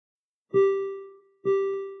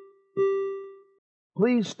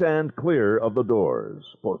Please stand clear of the doors.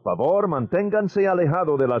 Por favor, manténganse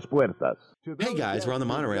alejado de las puertas. Hey guys, we're on the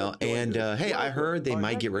monorail, and hey, I heard they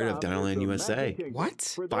might get rid of Dinoland USA.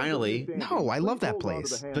 What? Finally. No, I love that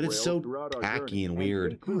place. But it's so tacky and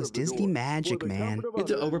weird. Oh, it's Disney magic, man. You have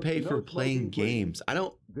to overpay for playing games. I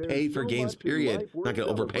don't pay for games, period. I'm not going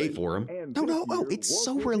to overpay for them. No, it's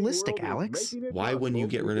so realistic, Alex. Why wouldn't you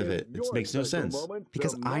get rid of it? It makes no sense.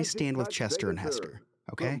 Because I stand with Chester and Hester,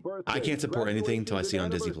 okay? I can't support anything until I see it on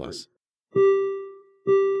Disney+. Plus.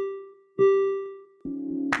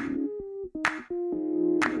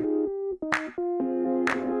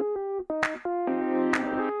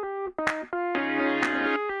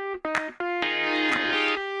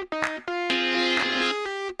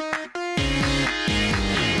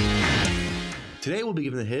 Today we'll be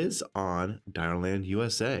giving the his on Dinoland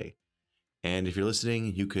USA. And if you're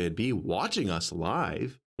listening, you could be watching us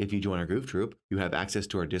live. If you join our Groove Troop, you have access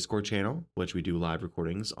to our Discord channel, which we do live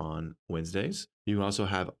recordings on Wednesdays. You can also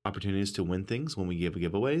have opportunities to win things when we give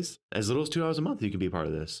giveaways. As little as $2 a month, you can be a part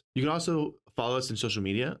of this. You can also follow us in social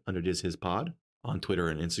media under Diz His Pod on Twitter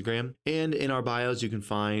and Instagram. And in our bios, you can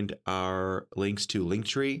find our links to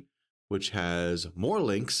Linktree, which has more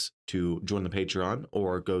links to join the Patreon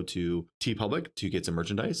or go to TeePublic to get some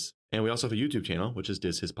merchandise. And we also have a YouTube channel, which is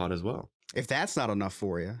Diz His Pod as well. If that's not enough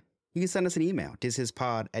for you, you can send us an email,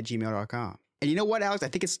 dizhispod@gmail.com. And you know what, Alex? I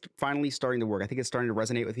think it's finally starting to work. I think it's starting to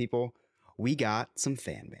resonate with people. We got some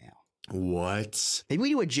fan mail. What? Maybe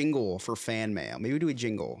we do a jingle for fan mail. Maybe we do a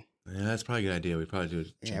jingle. Yeah, that's probably a good idea. We probably do a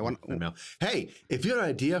Yeah, fan mail. Hey, if you have an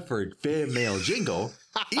idea for a fan mail jingle,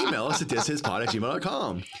 email us at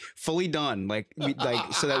dizhispod@gmail.com. Fully done,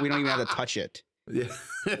 so that we don't even have to touch it. Yeah,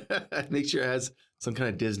 make sure it has some kind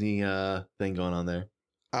of Disney thing going on there.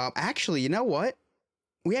 Actually, you know what?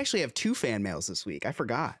 We actually have 2 fan mails this week. I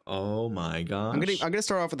forgot. Oh my gosh! I'm gonna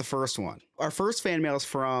start off with the first one. Our first fan mail is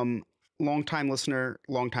from longtime listener,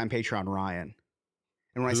 longtime Patreon Ryan.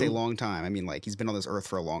 And when I say long time, I mean like he's been on this earth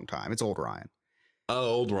for a long time. It's old Ryan.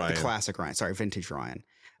 Oh, old Ryan. The classic Ryan. Sorry, vintage Ryan.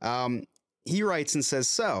 He writes and says,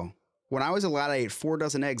 so, when I was a lad, I ate 4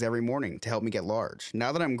 dozen eggs every morning to help me get large.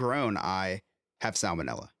 Now that I'm grown, I have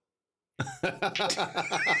salmonella.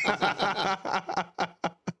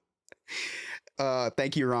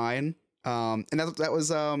 Thank you, Ryan. And that was,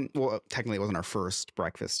 well, technically it wasn't our first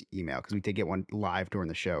breakfast email because we did get one live during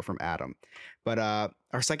the show from Adam. But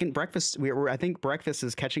our second breakfast, I think breakfast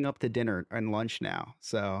is catching up to dinner and lunch now.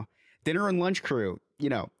 So dinner and lunch crew,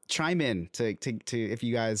 chime in to if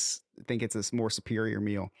you guys think it's a more superior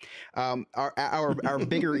meal. Our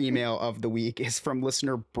bigger email of the week is from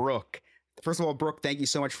listener Brooke. First of all, Brooke, thank you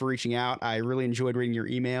so much for reaching out. I really enjoyed reading your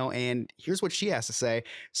email. And here's what she has to say.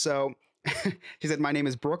 So she said, my name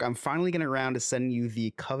is Brooke. I'm finally getting around to sending you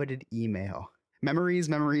the coveted email. Memories,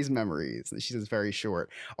 memories, memories. She says very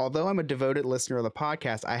short. Although I'm a devoted listener of the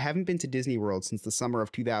podcast, I haven't been to Disney World since the summer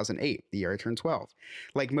of 2008, the year I turned 12.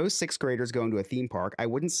 Like most 6th graders going to a theme park, I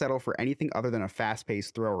wouldn't settle for anything other than a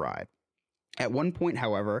fast-paced thrill ride. At one point,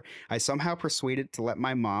 however, I somehow persuaded to let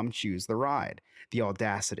my mom choose the ride. The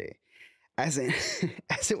audacity. As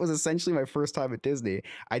it was essentially my first time at Disney,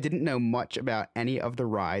 I didn't know much about any of the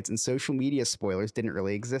rides, and social media spoilers didn't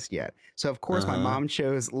really exist yet. So, of course, my mom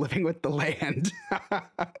chose Living with the Land.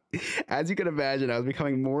 As you can imagine, I was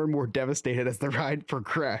becoming more and more devastated as the ride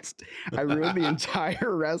progressed. I ruined the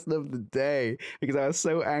entire rest of the day because I was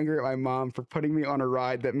so angry at my mom for putting me on a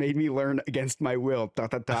ride that made me learn against my will,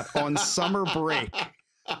 on summer break.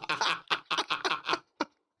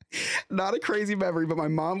 Not a crazy memory, but my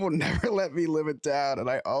mom will never let me live it down, and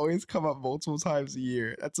I always come up multiple times a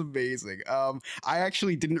year. That's amazing. I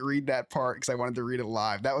actually didn't read that part because I wanted to read it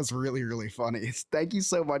live. That was really, really funny. Thank you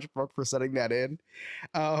so much, Brooke, for sending that in.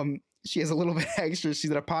 She has a little bit extra. She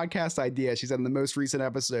said a podcast idea. She said in the most recent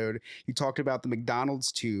episode, you talked about the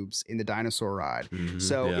McDonald's tubes in the dinosaur ride.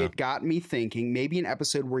 It got me thinking maybe an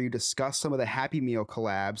episode where you discuss some of the Happy Meal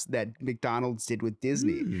collabs that McDonald's did with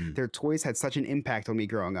Disney. Their toys had such an impact on me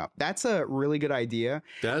growing up. That's a really good idea.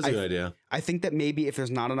 That's a good idea. I think that maybe if there's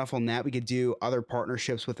not enough on that, we could do other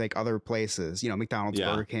partnerships with like other places, McDonald's,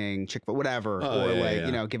 Burger King, Chick-fil-A, whatever,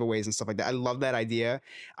 giveaways and stuff like that. I love that idea.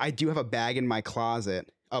 I do have a bag in my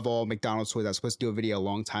closet of all McDonald's toys. I was supposed to do a video a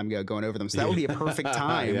long time ago going over them. So that would be a perfect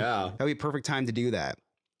time. That would be a perfect time to do that.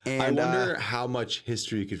 And, I wonder how much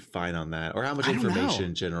history you could find on that, or how much information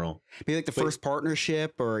in general. Maybe like the first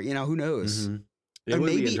partnership, or who knows. It would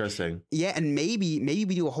be interesting. Yeah, and maybe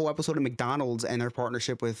we do a whole episode of McDonald's and their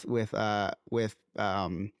partnership with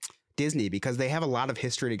Disney because they have a lot of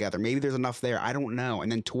history together. Maybe there's enough there. I don't know.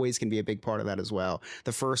 And then toys can be a big part of that as well.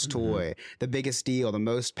 The first toy, the biggest deal, the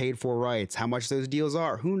most paid for rights, how much those deals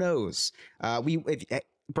are. Who knows?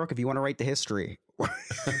 Brooke, if you want to write the history.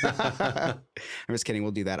 I'm just kidding.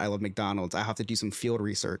 We'll do that. I love McDonald's. I have to do some field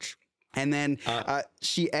research. And then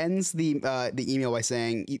she ends the email by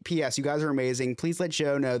saying, P.S. You guys are amazing. Please let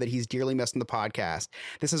Joe know that he's dearly missing the podcast.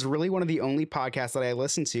 This is really one of the only podcasts that I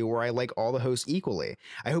listen to where I like all the hosts equally.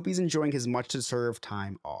 I hope he's enjoying his much deserved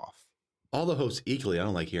time off. All the hosts equally. I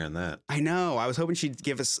don't like hearing that. I know. I was hoping she'd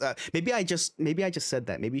give us. Maybe I just said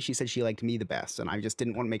that. Maybe she said she liked me the best, and I just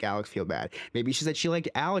didn't want to make Alex feel bad. Maybe she said she liked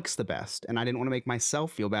Alex the best, and I didn't want to make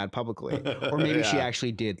myself feel bad publicly. Or maybe she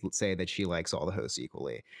actually did say that she likes all the hosts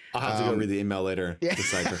equally. I'll have to go read the email later. Yeah.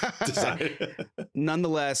 Decide.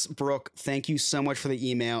 Nonetheless, Brooke, thank you so much for the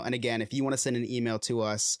email. And again, if you want to send an email to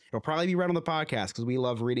us, it'll probably be right on the podcast because we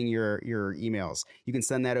love reading your emails. You can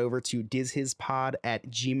send that over to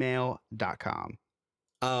dizhispod@gmail.com.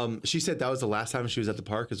 She said that was the last time she was at the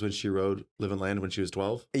park is when she rode Live and Land when she was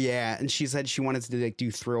 12. Yeah, and she said she wanted to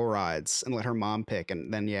do thrill rides and let her mom pick,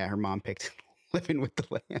 and then her mom picked Living with the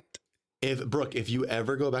Land. If you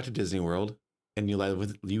ever go back to Disney World and you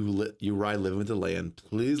ride Living with the Land,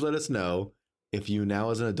 please let us know if you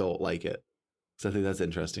now as an adult like it. So I think that's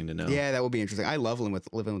interesting to know. Yeah, that would be interesting. I love Living with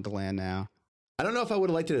the Land now. I don't know if I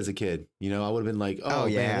would have liked it as a kid. You know, I would have been like, oh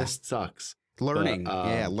yeah, man, this sucks. Learning.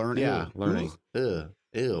 Learning. Yeah, learning.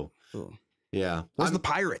 Ew. Yeah. Where's the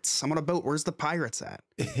pirates? I'm on a boat. Where's the pirates at?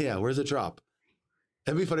 Yeah, where's the drop?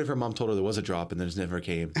 It'd be funny if her mom told her there was a drop and then it never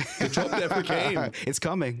came. The drop never came. It's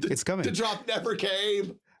coming. It's coming. The drop never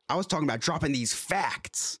came. I was talking about dropping these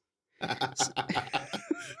facts.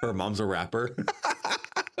 Her mom's a rapper.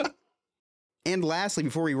 And lastly,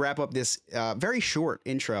 before we wrap up this very short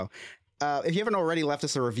intro, if you haven't already left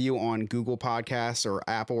us a review on Google Podcasts or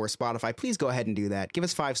Apple or Spotify, please go ahead and do that. Give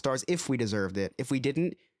us 5 stars if we deserved it. If we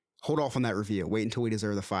didn't, hold off on that review. Wait until we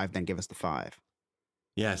deserve the 5, then give us the 5.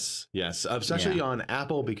 Yes. Especially on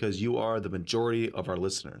Apple because you are the majority of our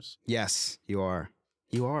listeners. Yes, you are.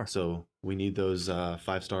 So we need those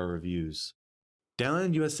 5-star reviews.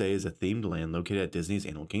 Dinoland USA is a themed land located at Disney's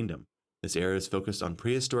Animal Kingdom. This area is focused on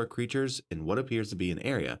prehistoric creatures in what appears to be an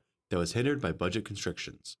area that was hindered by budget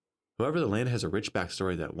constrictions. However, the land has a rich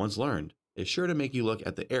backstory that, once learned, is sure to make you look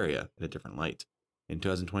at the area in a different light. In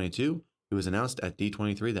 2022, it was announced at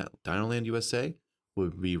D23 that Dinoland USA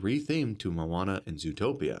would be rethemed to Moana and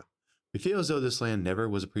Zootopia. We feel as though this land never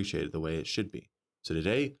was appreciated the way it should be. So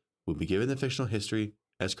today, we'll be given the fictional history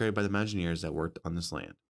as created by the Imagineers that worked on this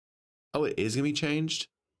land. Oh, it is going to be changed?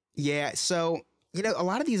 Yeah, so a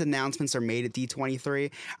lot of these announcements are made at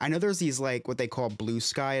D23. I know there's these like what they call blue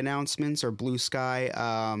sky announcements or blue sky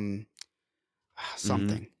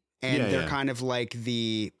something. And they're kind of like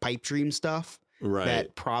the pipe dream stuff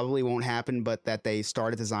that probably won't happen, but that they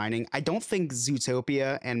started designing. I don't think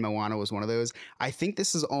Zootopia and Moana was one of those. I think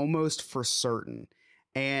this is almost for certain.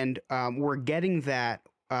 And we're getting that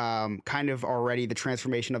kind of already, the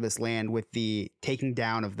transformation of this land with the taking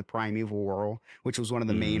down of the Primeval World, which was one of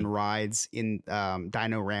the main rides in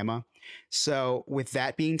Dinorama. So with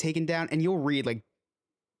that being taken down, and you'll read like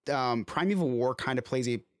Primeval War kind of plays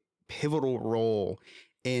a pivotal role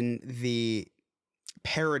in the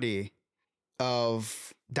parody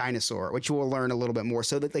of Dinosaur, which we'll learn a little bit more.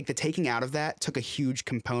 So that like the taking out of that took a huge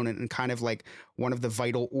component and kind of like one of the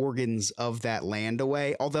vital organs of that land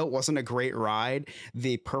away. Although it wasn't a great ride,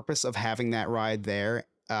 the purpose of having that ride there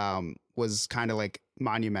was kind of like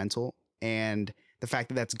monumental. And the fact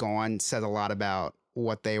that that's gone says a lot about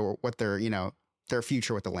what their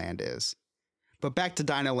future with the land is. But back to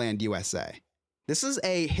Dinoland USA. This is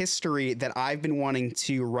a history that I've been wanting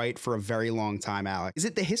to write for a very long time, Alex. Is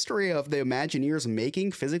it the history of the Imagineers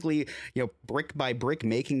making physically, brick by brick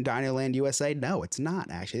making Dinoland USA? No, it's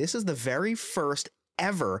not actually. This is the very first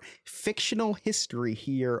ever fictional history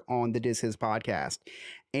here on the Diz His podcast.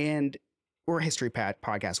 And we're a history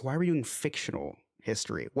podcast. Why are we doing fictional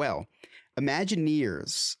history? Well,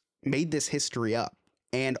 Imagineers made this history up,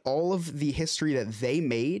 and all of the history that they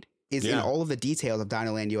made is in all of the details of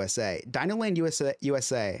Dinoland USA. Dinoland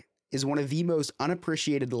USA is one of the most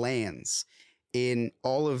unappreciated lands in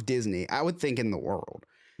all of Disney, I would think, in the world.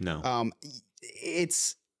 No.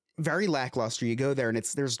 It's very lackluster. You go there and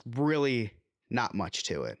there's really not much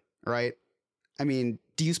to it, right? I mean,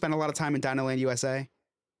 do you spend a lot of time in Dinoland USA?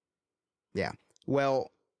 Yeah.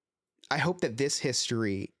 Well, I hope that this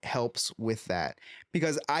history helps with that,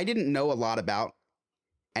 because I didn't know a lot about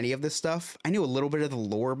any of this stuff. I knew a little bit of the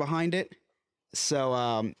lore behind it.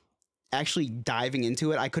 So actually diving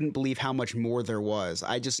into it, I couldn't believe how much more there was.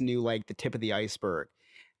 I just knew like the tip of the iceberg.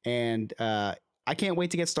 and I can't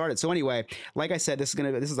wait to get started. So anyway, like I said, this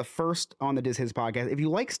is the first on the Diz His podcast. If you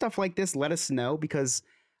like stuff like this, let us know, because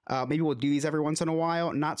maybe we'll do these every once in a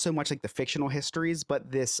while. Not so much like the fictional histories,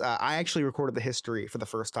 but this I actually recorded the history for the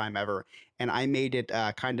first time ever, and I made it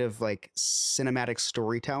kind of like cinematic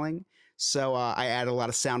storytelling. So I added a lot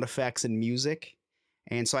of sound effects and music,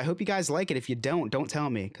 and so I hope you guys like it. If you don't tell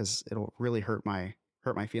me, because it'll really hurt my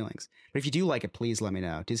feelings. But if you do like it, please let me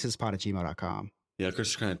know. DizHisPod@gmail.com. Yeah, Chris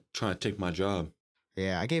is kind of trying to take my job.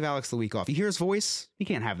 Yeah, I gave Alex the week off. You hear his voice? We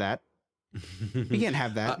can't have that. We can't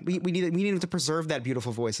have that. We need him to preserve that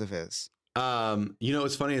beautiful voice of his.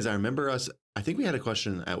 What's funny is I remember I think we had a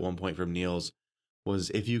question at one point from Niels,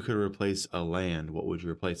 was if you could replace a land, what would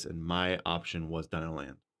you replace? And my option was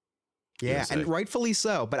Dinoland. Yeah, USA. and rightfully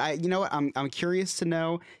so. But you know what? I'm curious to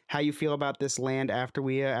know how you feel about this land after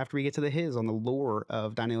we get to the his on the lore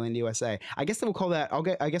of Dinoland USA. I guess we'll call that.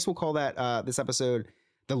 I guess we'll call that this episode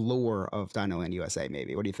the lore of Dinoland USA.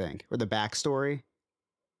 Maybe. What do you think? Or the backstory?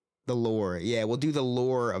 The lore. Yeah, we'll do the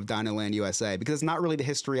lore of Dinoland USA, because it's not really the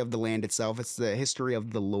history of the land itself. It's the history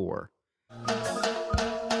of the lore. Working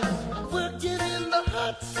in the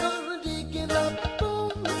hot sun, digging up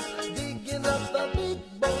bones, digging up the big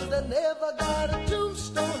bones that never got a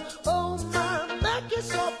tombstone. Oh, my back is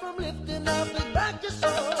sore from lifting up the back is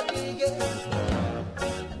sore, digging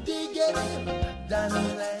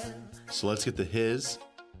Dinoland. So let's get the his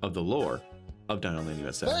of the lore of Dinoland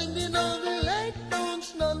USA. Finding all the late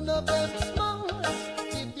bones, none of them small.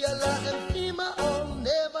 Fibula and femur all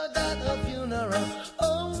never got a funeral.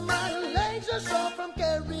 Oh, my legs are sore from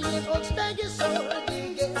carrying old stegosaur,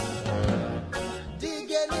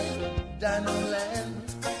 digging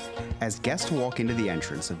Dinoland. As guests walk into the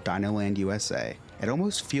entrance of Dinoland USA, it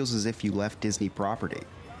almost feels as if you left Disney property.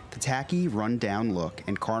 The tacky, run-down look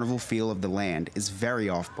and carnival feel of the land is very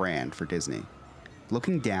off-brand for Disney.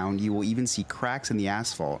 Looking down, you will even see cracks in the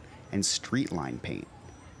asphalt and street line paint.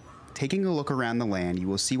 Taking a look around the land, you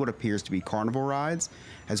will see what appears to be carnival rides,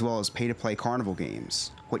 as well as pay-to-play carnival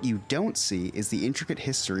games. What you don't see is the intricate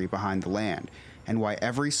history behind the land, and why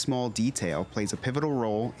every small detail plays a pivotal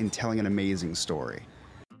role in telling an amazing story.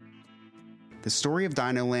 The story of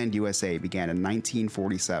Dinoland USA began in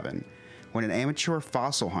 1947, when an amateur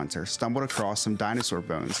fossil hunter stumbled across some dinosaur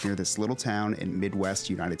bones near this little town in Midwest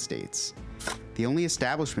United States. The only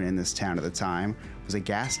establishment in this town at the time was a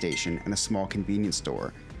gas station and a small convenience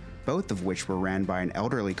store, both of which were ran by an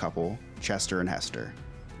elderly couple, Chester and Hester.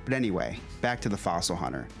 But anyway, back to the fossil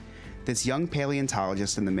hunter. This young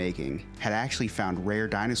paleontologist in the making had actually found rare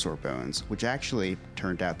dinosaur bones, which actually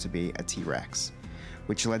turned out to be a T-Rex,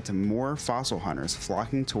 which led to more fossil hunters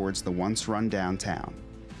flocking towards the once run-down town.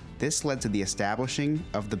 This led to the establishing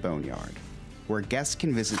of the Boneyard, where guests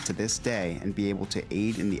can visit to this day and be able to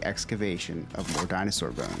aid in the excavation of more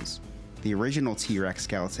dinosaur bones. The original T-Rex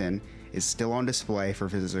skeleton is still on display for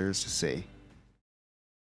visitors to see.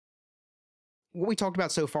 What we talked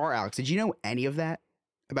about so far, Alex, did you know any of that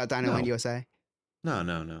about Dinoland USA?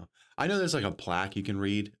 No. I know there's like a plaque you can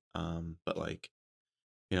read, but like,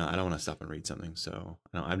 I don't want to stop and read something. So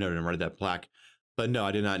I've never even read that plaque. But no,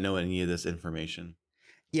 I did not know any of this information.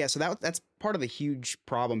 Yeah, so that's part of the huge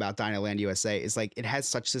problem about Dinoland USA is like it has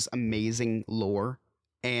such this amazing lore,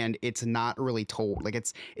 and it's not really told. Like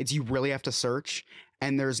it's you really have to search,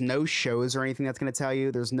 and there's no shows or anything that's going to tell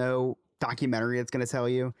you. There's no documentary that's going to tell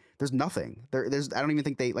you. There's nothing. There's I don't even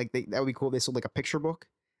think they that would be cool. They sold like a picture book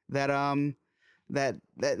that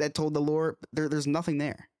that told the lore. There's nothing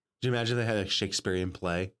there. Do you imagine they had a Shakespearean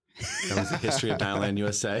play? That was the history of Dinoland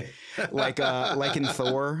USA. like in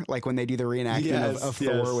Thor, like when they do the reenactment of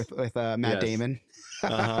Thor with Matt Damon.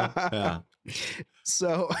 Yeah.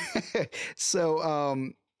 So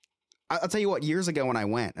I'll tell you what, years ago when I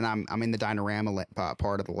went and I'm in the Dinorama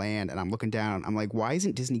part of the land and I'm looking down, I'm like, why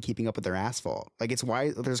isn't Disney keeping up with their asphalt? Like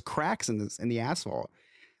why there's cracks in the asphalt.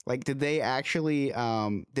 Like, did they actually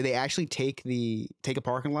take a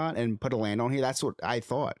parking lot and put a land on here? That's what I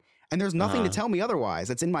thought. And there's nothing to tell me otherwise.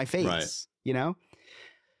 It's in my face, right.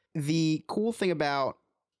 The cool thing about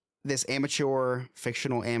this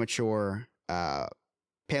fictional amateur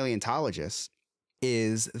paleontologist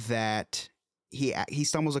is that he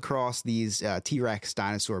stumbles across these T-Rex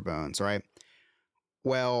dinosaur bones, right?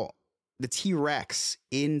 Well, the T-Rex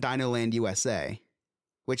in Dinoland USA,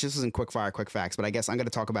 which this isn't quick facts, but I guess I'm going to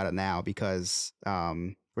talk about it now because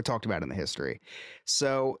we're talked about it in the history.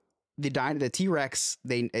 So the T-Rex,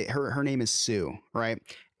 her name is Sue, right?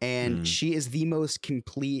 And she is the most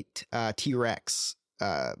complete T-Rex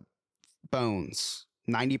bones,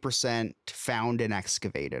 90% found and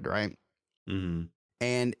excavated, right? Mm-hmm.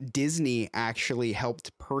 And Disney actually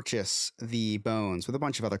helped purchase the bones with a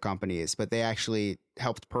bunch of other companies, but they actually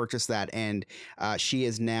helped purchase that. And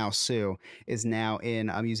Sue is now in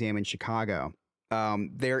a museum in Chicago.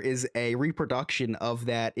 There is a reproduction of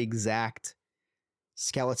that exact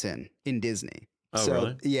skeleton in Disney. Oh, so,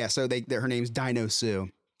 really? Yeah. So her name's Dino Sue,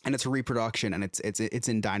 and it's a reproduction, and it's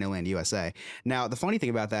in Dinoland, USA. Now, the funny thing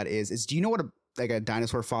about that is do you know what a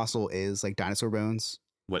dinosaur fossil is? Like dinosaur bones?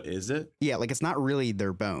 What is it? Yeah, like it's not really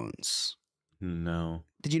their bones. No.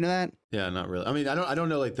 Did you know that? Yeah, not really. I mean, I don't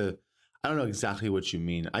know I don't know exactly what you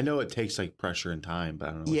mean. I know it takes like pressure and time, but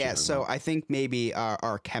I don't know. What yeah, so I think maybe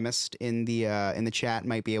our chemist in the chat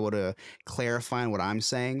might be able to clarify what I'm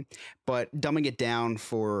saying, but dumbing it down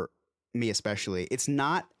for me especially, it's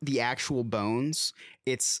not the actual bones.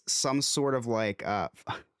 It's some sort of like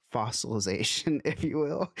fossilization, if you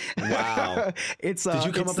will. Wow. Did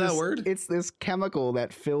you come up with that word? It's this chemical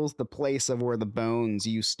that fills the place of where the bones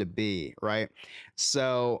used to be, right?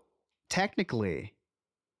 So technically,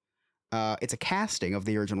 it's a casting of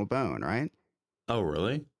the original bone, right? Oh,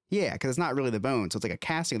 really? Yeah, because it's not really the bone, so it's like a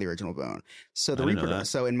casting of the original bone. So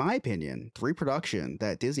so in my opinion, the reproduction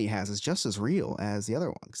that Disney has is just as real as the other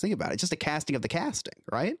ones. Think about it; it's just a casting of the casting,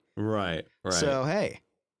 right? Right. So hey,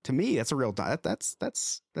 to me, that's a real that's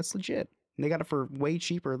legit. And they got it for way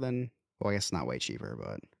cheaper than, well, I guess not way cheaper,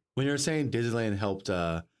 but when you're saying Disneyland helped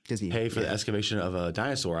Disney pay for the excavation of a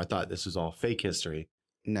dinosaur, I thought this was all fake history.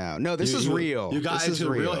 No, this is real. You got this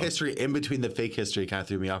into real history in between the fake history. Kind of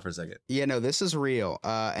threw me off for a second. Yeah, no, this is real.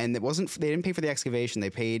 And it wasn't. They didn't pay for the excavation.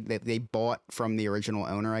 They bought from the original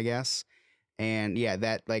owner, I guess. And yeah,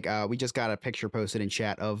 that we just got a picture posted in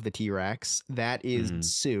chat of the T-Rex. That is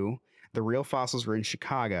Sue. The real fossils were in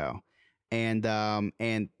Chicago, and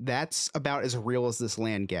that's about as real as this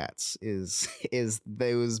land gets. Is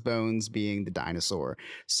those bones being the dinosaur?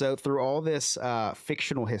 So through all this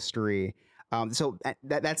fictional history. So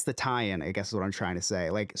that's the tie-in, I guess is what I'm trying to say.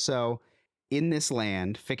 Like, so in this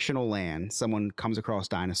land, fictional land, someone comes across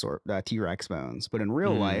dinosaur T-Rex bones, but in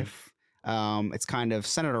real life, it's kind of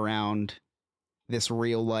centered around this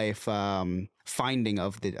real life finding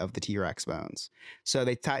of the T-Rex bones. So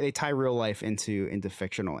they tie real life into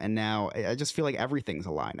fictional, and now I just feel like everything's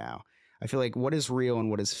a lie now. I feel like what is real and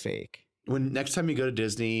what is fake. When next time you go to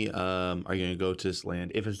Disney, are you going to go to this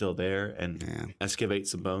land if it's still there and excavate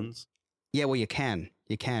some bones? Yeah, well, you can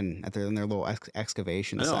in their little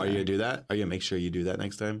excavation. I know. Center. Are you gonna do that? Are you gonna make sure you do that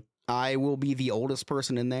next time? I will be the oldest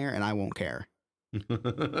person in there, and I won't care.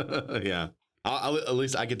 Yeah, I'll at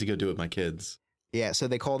least I get to go do it with my kids. Yeah, so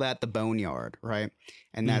they call that the boneyard, right?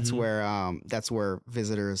 And that's where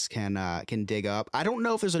visitors can dig up. I don't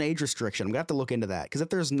know if there's an age restriction. I'm gonna have to look into that, because if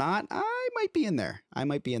there's not, I might be in there.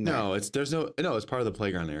 No, it's part of the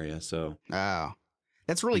playground area. So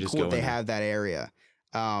that's really cool. They have that area.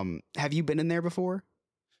 Have you been in there before?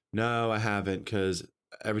 No, I haven't, because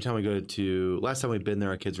every time last time we've been there,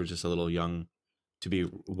 our kids were just a little young to be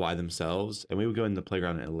by themselves, and we would go in the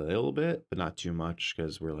playground a little bit, but not too much,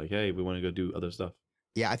 because we're like, hey, we want to go do other stuff.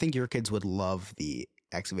 Yeah, I think your kids would love the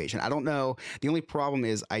excavation. I don't know. The only problem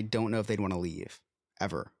is I don't know if they'd want to leave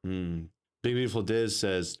ever. Big Beautiful Diz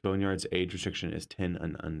says Boneyard's age restriction is 10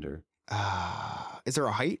 and under. Is there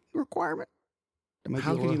a height requirement?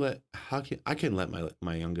 How can I can let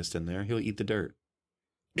my youngest in there? He'll eat the dirt.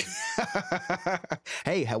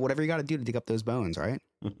 Hey, whatever you got to do to dig up those bones, right?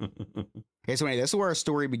 Okay, so anyway, this is where our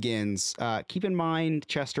story begins. Keep in mind,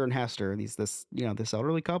 Chester and Hester, this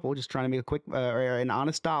elderly couple just trying to make a quick an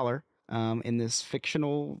honest dollar in this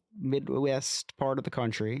fictional Midwest part of the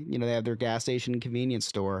country. You know, they have their gas station and convenience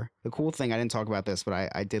store. The cool thing, I didn't talk about this,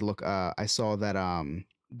 but I did look. I saw that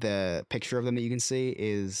the picture of them that you can see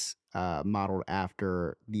is modeled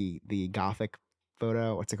after the Gothic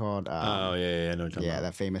photo. What's it called? Oh yeah, I know what you're talking about.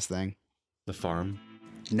 That famous thing. The farm.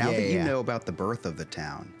 Now that you know about the birth of the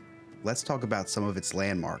town, let's talk about some of its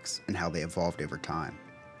landmarks and how they evolved over time.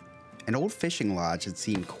 An old fishing lodge had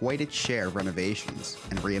seen quite its share of renovations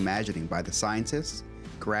and reimagining by the scientists,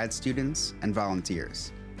 grad students, and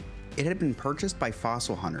volunteers. It had been purchased by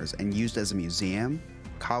fossil hunters and used as a museum,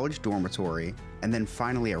 college dormitory, and then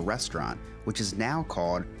finally a restaurant, which is now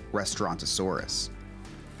called Restaurantosaurus.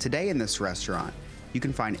 Today in this restaurant, you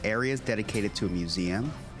can find areas dedicated to a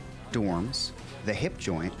museum, dorms, the Hip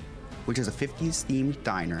Joint, which is a 50s themed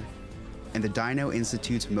diner, and the Dino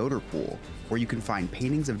Institute's motor pool, where you can find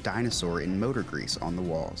paintings of dinosaur in motor grease on the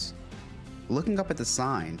walls. Looking up at the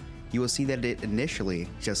sign, you will see that it initially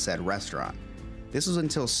just said restaurant. This was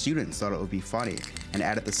until students thought it would be funny and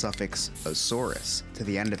added the suffix osaurus to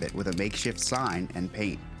the end of it with a makeshift sign and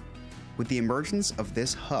paint. With the emergence of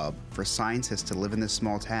this hub for scientists to live in this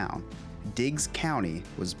small town, Diggs County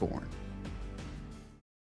was born.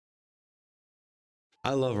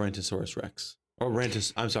 I love Rentosaurus Rex. I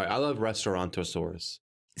love Restaurantosaurus.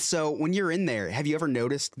 So when you're in there, have you ever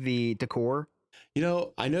noticed the decor?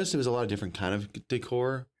 I noticed there was a lot of different kind of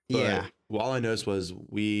decor. But Yeah. all I noticed was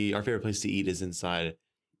our favorite place to eat is inside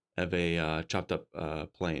of a chopped up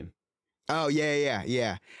plane. Oh,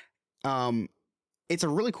 yeah. It's a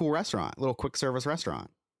really cool restaurant, little quick service restaurant.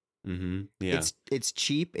 Mm-hmm. Yeah. It's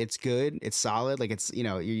cheap, it's good, it's solid. Like it's, you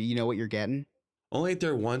know what you're getting. Only ate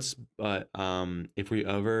there once, but if we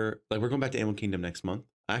ever we're going back to Animal Kingdom next month,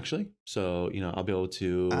 actually. So, I'll be able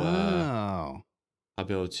to I'll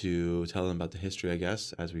be able to tell them about the history, I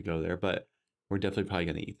guess, as we go there. But we're definitely probably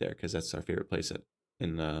gonna eat there because that's our favorite place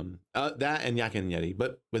in that and Yak and Yeti.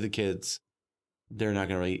 But with the kids, they're not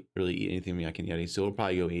gonna really eat anything from Yak and Yeti, so we'll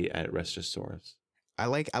probably go eat at Restosaurus.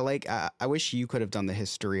 I wish you could have done the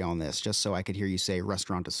history on this just so I could hear you say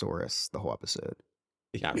Restaurantosaurus the whole episode.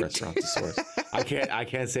 Yeah, Restaurantosaurus. I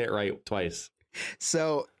can't say it right twice.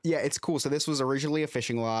 So yeah, it's cool. So this was originally a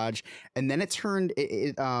fishing lodge, and then it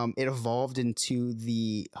evolved into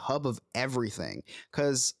the hub of everything.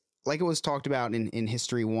 Because like it was talked about in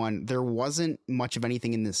History 1, there wasn't much of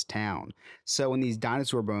anything in this town. So when these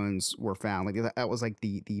dinosaur bones were found, that was like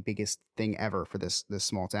the biggest thing ever for this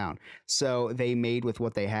small town. So they made with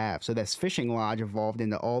what they have. So this fishing lodge evolved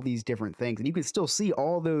into all these different things, and you can still see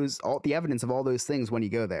all the evidence of all those things when you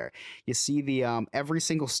go there. You see the every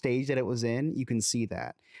single stage that it was in, you can see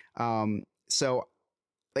that. So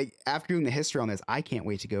like after doing the history on this, I can't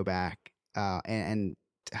wait to go back and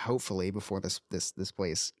hopefully before this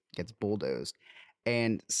place gets bulldozed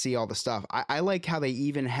and see all the stuff. I like how they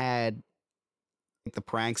even had like the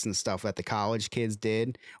pranks and stuff that the college kids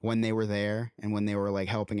did when they were there and when they were like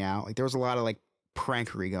helping out. Like there was a lot of like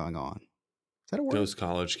prankery going on. Is that a word? Those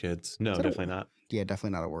college kids. No, definitely not. Yeah,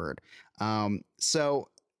 definitely not a word. So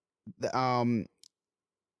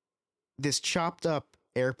this chopped up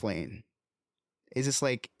airplane, is this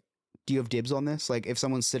like, do you have dibs on this? Like if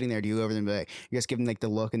someone's sitting there, do you go over them and be like, you just give them like the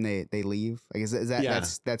look and they leave? Like is that Yeah.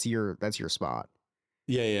 that's your spot?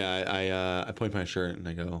 Yeah. I point my shirt and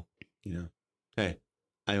I go, hey,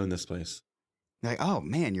 I own this place. They're like, oh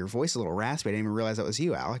man, your voice is a little raspy. I didn't even realize that was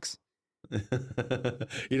you, Alex. When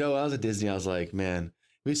I was at Disney, I was like, man,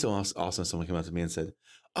 it'd be so awesome if someone came up to me and said,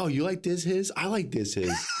 oh, you like Diz Hiz? I like Diz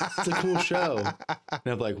Hiz. It's a cool show. And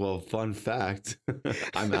I'm like, well, fun fact.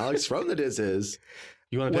 I'm Alex from the Diz Hiz.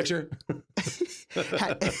 You want a picture?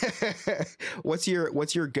 What's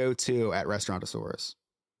your go-to at Restaurantosaurus?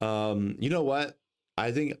 You know what?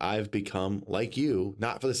 I think I've become like you,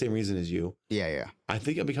 not for the same reason as you. Yeah. I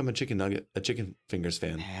think I've become a chicken fingers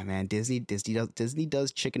fan. Yeah, man. Disney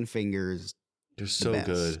does chicken fingers. They're so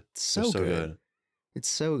good. So good. It's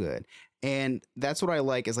so good. And that's what I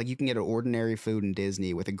like is like you can get an ordinary food in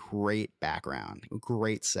Disney with a great background, a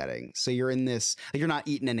great setting. So you're in this, like you're not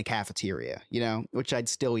eating in a cafeteria, which I'd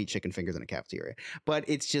still eat chicken fingers in a cafeteria, but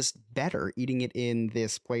it's just better eating it in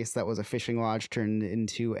this place that was a fishing lodge turned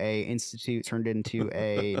into a institute, turned into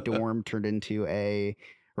a dorm, turned into a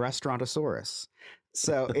Restaurantosaurus.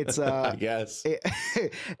 So it's I guess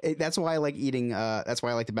that's why I like eating. That's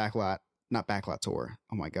why I like the not backlot tour.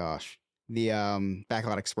 Oh my gosh. The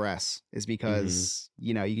Backlot Express is because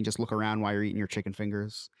you can just look around while you're eating your chicken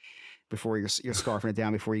fingers before you're scarfing it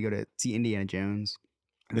down before you go to see Indiana Jones.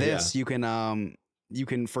 This you can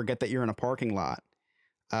forget that you're in a parking lot,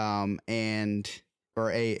 or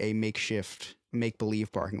a makeshift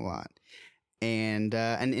make-believe parking lot, and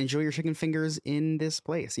enjoy your chicken fingers in this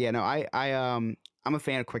place. Yeah, no, I'm a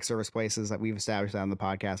fan of quick service places that we've established that on the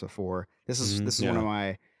podcast before. This is one of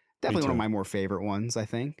my. Definitely one of my more favorite ones, I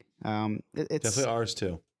think. It's definitely ours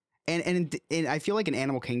too. And I feel like in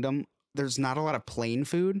Animal Kingdom, there's not a lot of plain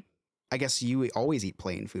food. I guess you always eat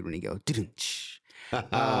plain food when you go.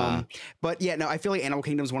 But yeah, no, I feel like Animal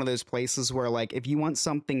Kingdom is one of those places where like if you want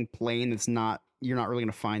something plain, you're not really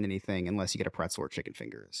going to find anything unless you get a pretzel or chicken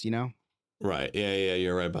fingers, Right. Yeah,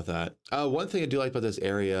 you're right about that. One thing I do like about this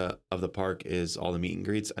area of the park is all the meet and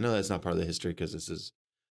greets. I know that's not part of the history because this is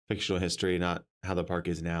fictional history, not how the park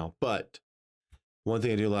is now. But one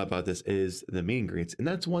thing I do a lot about this is the meet and greets. And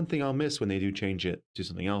that's one thing I'll miss when they do change it to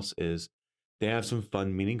something else is they have some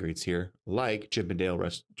fun meet and greets here, like Chip and Dale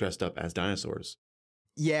dressed up as dinosaurs.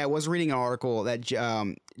 Yeah, I was reading an article that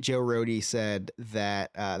Joe Rohde said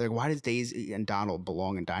that they're like, why does Daisy and Donald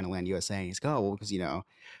belong in Dinoland, USA? And he's like, oh, well, because,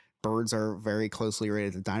 birds are very closely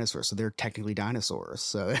related to dinosaurs. So they're technically dinosaurs.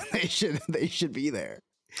 So they should be there.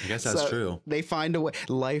 I guess that's true. They find a way.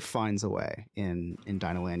 Life finds a way in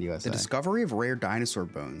Dinoland, USA. The discovery of rare dinosaur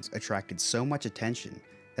bones attracted so much attention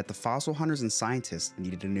that the fossil hunters and scientists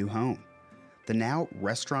needed a new home. The now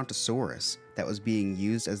Restaurantosaurus that was being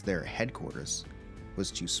used as their headquarters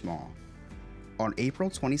was too small. On April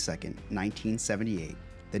 22nd, 1978,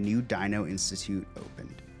 the new Dino Institute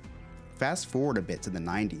opened. Fast forward a bit to the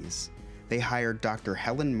 90s, they hired Dr.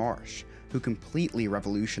 Helen Marsh, who completely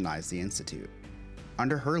revolutionized the institute.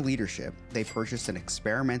 Under her leadership, they purchased an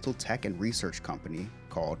experimental tech and research company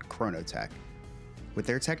called Chronotech. With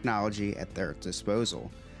their technology at their disposal,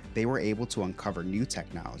 they were able to uncover new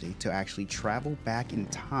technology to actually travel back in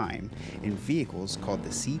time in vehicles called the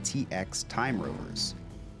CTX Time Rovers.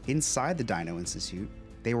 Inside the Dino Institute,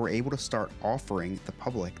 they were able to start offering the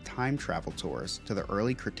public time travel tours to the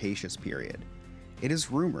early Cretaceous period. It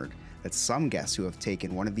is rumored that some guests who have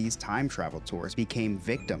taken one of these time travel tours became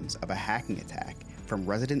victims of a hacking attack from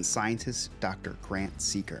resident scientist Dr. Grant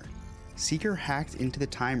Seeker. Seeker hacked into the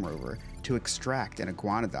time rover to extract an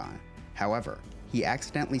iguanodon. However, he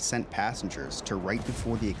accidentally sent passengers to right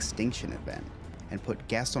before the extinction event and put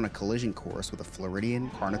guests on a collision course with a Floridian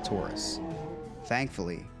Carnotaurus.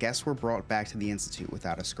 Thankfully, guests were brought back to the Institute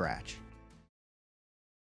without a scratch.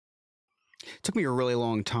 It took me a really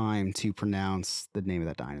long time to pronounce the name of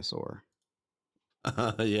that dinosaur.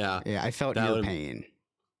 Yeah. Yeah, I felt your pain.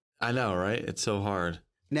 I know, right? It's so hard.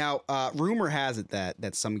 Now, rumor has it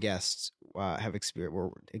that some guests have were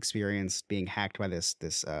experienced being hacked by this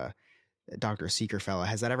Dr. Seeker fella.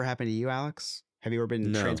 Has that ever happened to you, Alex? Have you ever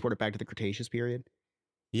been transported back to the Cretaceous period?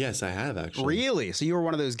 Yes, I have actually. Really? So you were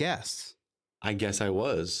one of those guests? I guess I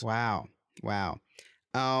was. Wow.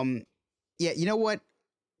 Yeah, you know what?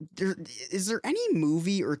 Is there any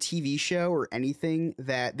movie or TV show or anything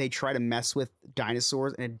that they try to mess with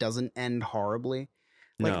dinosaurs and it doesn't end horribly?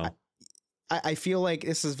 Like, No. I feel like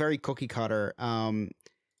this is very cookie cutter.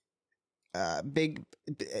 Big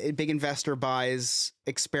investor buys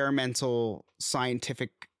experimental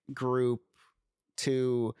scientific group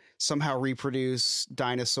to somehow reproduce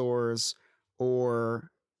dinosaurs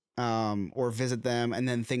or visit them, and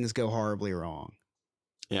then things go horribly wrong.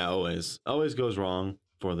 Yeah, always goes wrong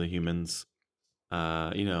for the humans.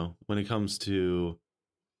 When it comes to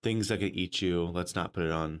things that could eat you, let's not put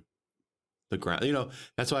it on the ground.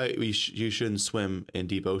 That's why you shouldn't swim in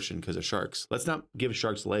deep ocean because of sharks. Let's not give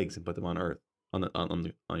sharks legs and put them on Earth on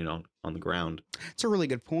the ground. It's a really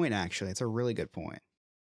good point, actually. It's a really good point.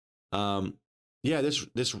 Yeah,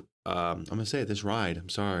 this I'm gonna say it, this ride. I'm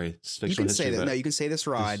sorry, it's you can say that. No, you can say this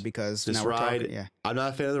ride because this now we're ride. talking, yeah. I'm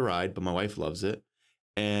not a fan of the ride, but my wife loves it,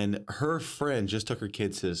 and her friend just took her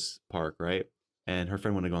kids to this park, right? And her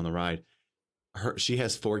friend wanted to go on the ride. She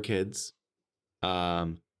has 4 kids,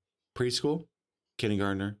 preschool,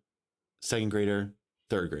 kindergartner, 2nd grader,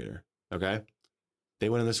 3rd grader. Okay, they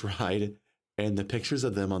went on this ride. And the pictures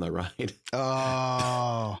of them on the ride.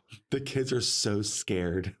 Oh, the kids are so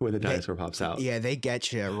scared when the dinosaur pops out. Yeah, they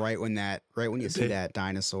get you right when you see that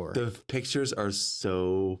dinosaur. The pictures are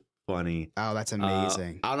so funny. Oh, that's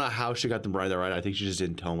amazing. I don't know how she got them right there. Right, I think she just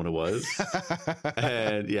didn't tell them what it was.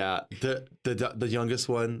 And yeah, the youngest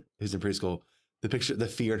one who's in preschool, the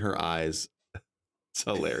fear in her eyes, it's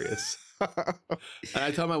hilarious. And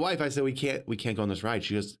I tell my wife, I said we can't go on this ride.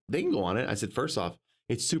 She goes, they can go on it. I said, first off,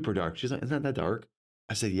 it's super dark. She's like, it's not that dark.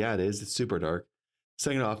 I said, yeah, it is. It's super dark.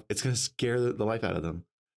 Second off, it's going to scare the life out of them.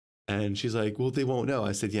 And she's like, well, they won't know.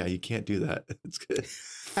 I said, yeah, you can't do that. It's going to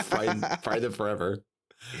frighten them forever.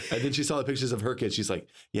 And then she saw the pictures of her kids. She's like,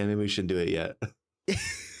 yeah, maybe we shouldn't do it yet.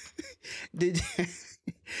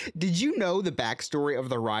 Did you know the backstory of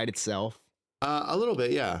the ride itself? A little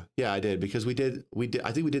bit, yeah. Yeah, I did. Because we did.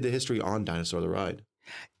 I think we did the history on Dinosaur the Ride.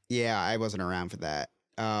 Yeah, I wasn't around for that.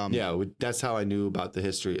 That's how I knew about the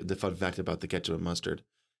history, the fun fact about the ketchup and mustard.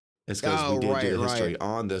 It's because we did do the history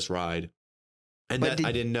on this ride. And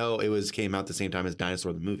I didn't know it came out the same time as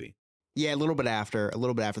Dinosaur the movie. Yeah, a little bit after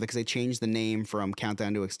because they changed the name from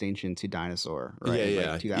Countdown to Extinction to Dinosaur, right?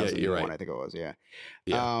 Yeah, 2001, you're right. I think it was, yeah.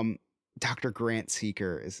 Yeah. Dr. Grant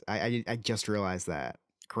Seeker is, I just realized that.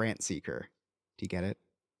 Grant Seeker. Do you get it?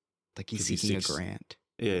 Like he's seeking a grant.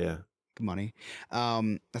 Yeah. Money.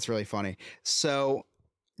 That's really funny. So,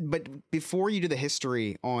 but before you do the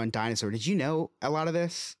history on Dinosaur, did you know a lot of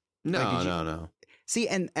this? No. See,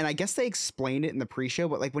 and I guess they explained it in the pre-show,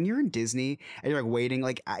 but like when you're in Disney and you're like waiting,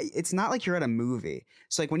 it's not like you're at a movie.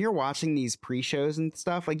 So like when you're watching these pre-shows and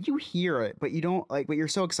stuff, like you hear it, but you don't but you're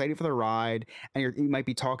so excited for the ride and you might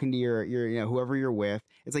be talking to your whoever you're with.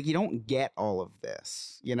 It's like you don't get all of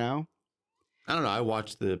this, I don't know. I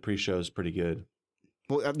watched the pre-shows pretty good.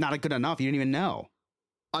 Well, not good enough. You didn't even know.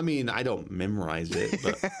 I mean, I don't memorize it,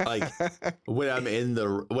 but like when I'm in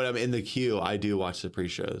the queue, I do watch the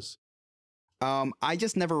pre-shows. I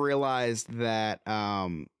just never realized that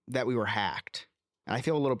that we were hacked. And I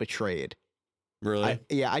feel a little betrayed. Really?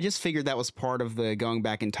 I just figured that was part of the going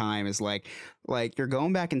back in time. Is like you're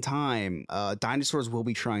going back in time. Dinosaurs will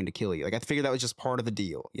be trying to kill you. Like I figured that was just part of the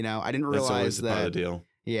deal. You know, I didn't That's realize always that. part of the deal.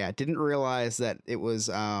 Yeah, didn't realize that it was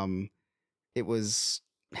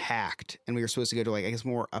hacked, and we were supposed to go to like I guess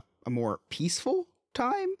a more peaceful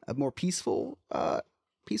time, a more peaceful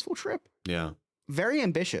trip. Yeah. Very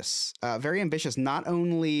ambitious. Very ambitious. Not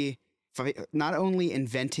only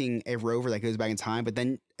inventing a rover that goes back in time, but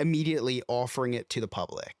then immediately offering it to the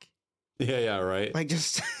public. Yeah, right. Like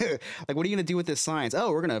just like, what are you gonna do with this science?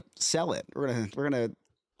 Oh, we're gonna sell it. We're gonna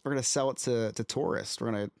sell it to tourists.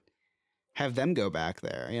 We're gonna have them go back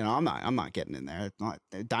there. You know, I'm not getting in there. It's not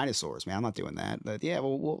dinosaurs, man. I'm not doing that. But yeah,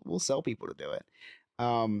 we'll sell people to do it.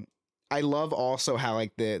 I love also how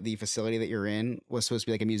like the facility that you're in was supposed to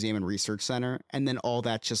be like a museum and research center, and then all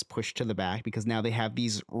that's just pushed to the back because now they have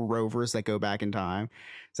these rovers that go back in time.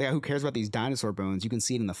 It's like, who cares about these dinosaur bones? You can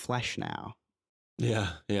see it in the flesh now. Yeah.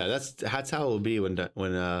 That's how it will be when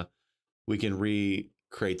we can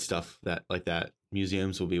recreate stuff like that.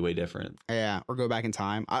 Museums will be way different. Yeah, or go back in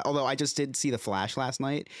time. Although I just did see the Flash last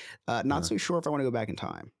night. Not so sure if I want to go back in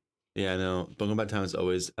time. Yeah, no, but going back in time is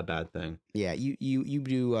always a bad thing. Yeah, you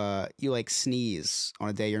do you like sneeze on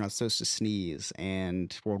a day you're not supposed to sneeze,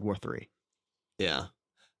 and World War III. Yeah.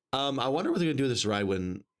 I wonder what they're gonna do with this ride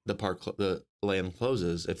when the land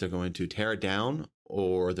closes. If they're going to tear it down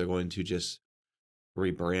or they're going to just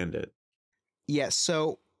rebrand it. Yeah,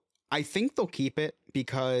 so I think they'll keep it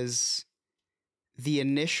because the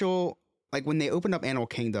initial, like when they opened up Animal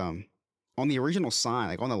Kingdom, on the original sign,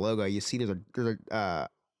 like on the logo, you see there's a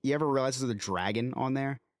you ever realize there's a dragon on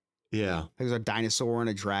there? Yeah. There's a dinosaur and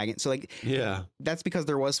a dragon. So like, yeah, that's because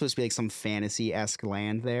there was supposed to be like some fantasy-esque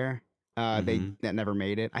land there. That never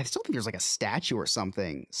made it. I still think there's like a statue or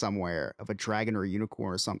something somewhere of a dragon or a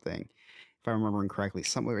unicorn or something, if I'm remembering correctly,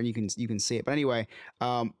 somewhere, and you can see it. But anyway,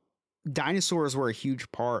 dinosaurs were a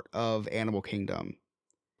huge part of Animal Kingdom,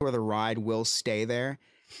 where the ride will stay there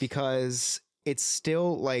because it's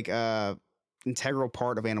still like a integral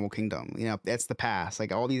part of Animal Kingdom. You know, that's the past.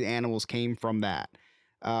 Like all these animals came from that.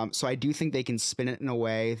 So I do think they can spin it in a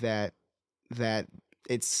way that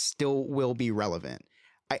it still will be relevant.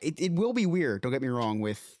 It will be weird, don't get me wrong,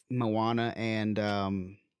 with Moana and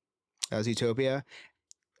Zootopia.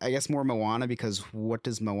 I guess more Moana, because what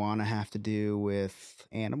does Moana have to do with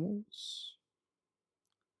animals?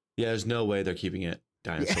 Yeah, there's no way they're keeping it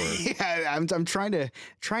dinosaur. Yeah, I'm trying to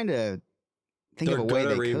think They're of a way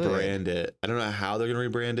they gonna could rebrand it. I don't know how they're gonna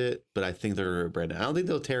rebrand it, but I think they're gonna rebrand it. I don't think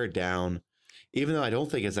they'll tear it down, even though I don't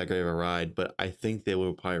think it's that great of a ride, but I think they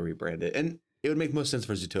will probably rebrand it. And it would make most sense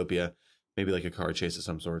for Zootopia, maybe like a car chase of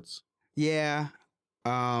some sorts. Yeah.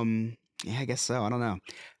 Yeah, I guess so. I don't know.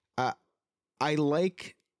 I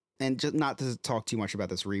like, and just not to talk too much about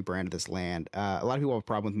this rebrand of this land. A lot of people have a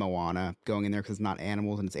problem with Moana going in there because it's not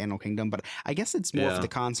animals and it's Animal Kingdom, but I guess it's more for the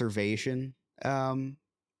conservation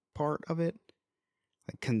part of it,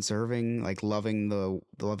 like conserving, like loving the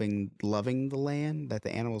land that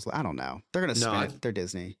the animals. I don't know. They're gonna spin it. They're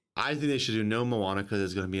Disney. I think they should do no Moana because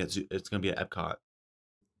it's gonna be at Epcot.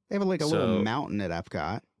 They have like a little mountain at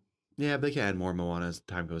Epcot. Yeah, but they can add more Moana as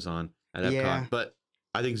time goes on at Epcot. Yeah. But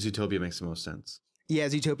I think Zootopia makes the most sense. Yeah,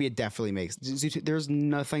 Zootopia definitely makes. There's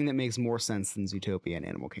nothing that makes more sense than Zootopia and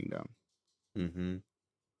Animal Kingdom. Mm-hmm.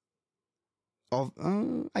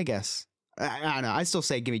 I guess. I don't know. I still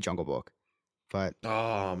say give me Jungle Book. But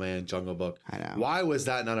oh man, Jungle Book. I know. Why was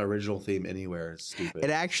that not an original theme anywhere? It's stupid. It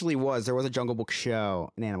actually was. There was a Jungle Book show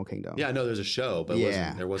in Animal Kingdom. Yeah, I know there's a show, but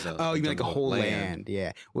there wasn't. Oh, you mean like a whole land?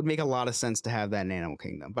 Yeah, would make a lot of sense to have that in Animal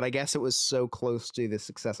Kingdom. But I guess it was so close to the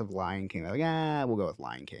success of Lion King. Like, we'll go with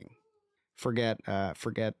Lion King. Forget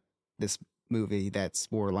this movie that's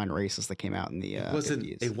borderline racist that came out in the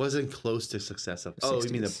 50s. It wasn't close to success of. 60s. Oh, you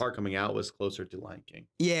mean the part coming out was closer to Lion King?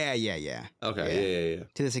 Yeah. Okay, yeah.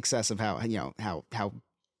 To the success of how it was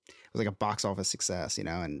like a box office success,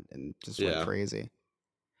 and just went crazy.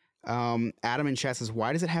 Adam in chat says,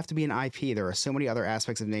 why does it have to be an IP? There are so many other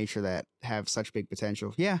aspects of nature that have such big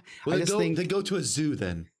potential. Yeah. Well, they go to a zoo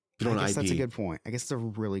then. If you don't IP. That's a good point. I guess it's a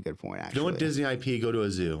really good point, actually. If you don't want Disney IP, go to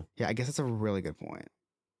a zoo. Yeah, I guess that's a really good point.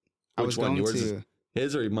 Which one? Yours?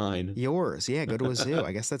 His or mine? Yours. Yeah, go to a zoo.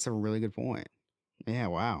 I guess that's a really good point. Yeah,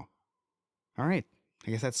 wow. All right.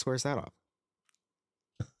 I guess that squares that off.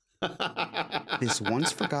 This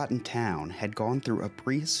once forgotten town had gone through a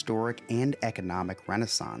prehistoric and economic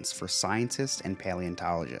renaissance for scientists and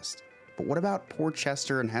paleontologists. But what about poor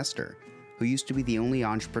Chester and Hester, who used to be the only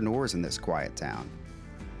entrepreneurs in this quiet town?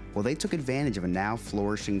 Well, they took advantage of a now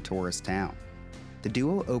flourishing tourist town. The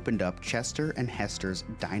duo opened up Chester and Hester's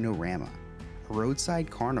Dinorama, a Roadside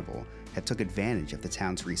Carnival had took advantage of the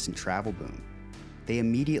town's recent travel boom. They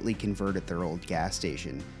immediately converted their old gas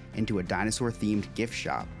station into a dinosaur-themed gift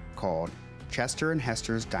shop called Chester and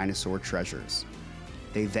Hester's Dinosaur Treasures.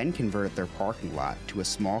 They then converted their parking lot to a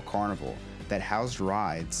small carnival that housed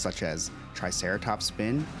rides such as Triceratops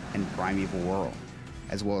Spin and Primeval Whirl,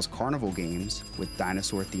 as well as carnival games with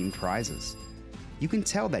dinosaur-themed prizes. You can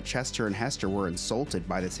tell that Chester and Hester were insulted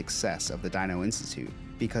by the success of the Dino Institute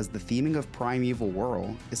because the theming of Primeval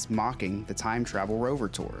Whirl is mocking the time travel rover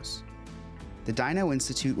tours. The Dino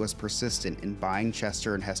Institute was persistent in buying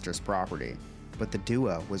Chester and Hester's property, but the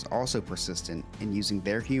duo was also persistent in using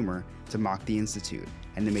their humor to mock the Institute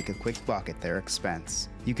and to make a quick buck at their expense.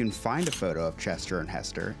 You can find a photo of Chester and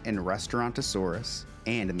Hester in Restaurantosaurus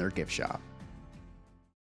and in their gift shop.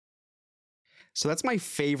 So that's my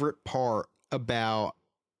favorite part about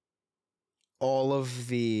all of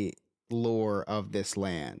the lore of this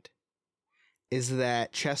land, is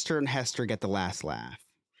that Chester and Hester get the last laugh.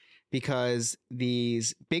 Because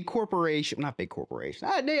these big corporations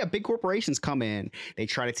come in, they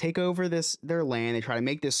try to take over their land, they try to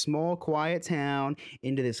make this small, quiet town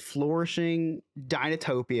into this flourishing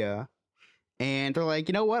dinotopia. And they're like,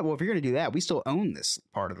 you know what? Well, if you're going to do that, we still own this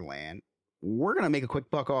part of the land. We're going to make a quick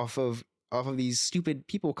buck off of these stupid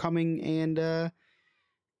people coming and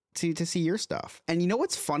to see your stuff. And you know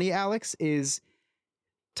what's funny, Alex, is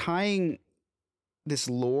tying this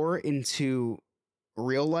lore into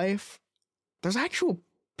real life. There's actual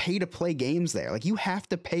pay to play games there. Like, you have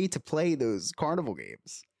to pay to play those carnival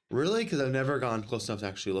games. Really? Because I've never gone close enough to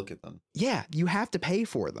actually look at them. Yeah, you have to pay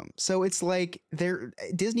for them. So it's like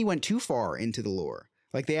Disney went too far into the lore.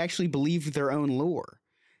 Like, they actually believed their own lore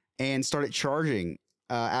and started charging.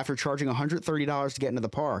 After charging $130 to get into the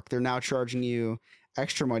park, they're now charging you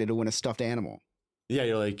extra money to win a stuffed animal. Yeah,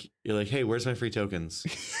 you're like, hey, where's my free tokens?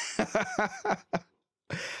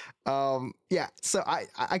 Yeah, so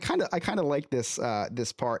I kind of like this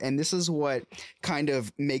part, and this is what kind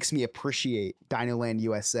of makes me appreciate Dinoland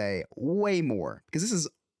USA way more, because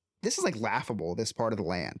this is like laughable, this part of the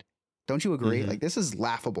land. Don't you agree? Like, this is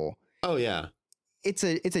laughable. Oh yeah. It's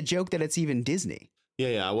a joke that it's even Disney.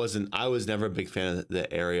 Yeah, I was never a big fan of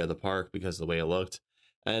the area of the park because of the way it looked.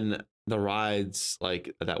 And the rides,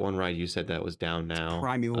 like that one ride you said that was down now.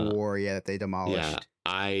 Primeval War, that they demolished.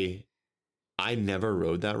 Yeah, I never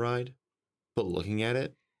rode that ride, but looking at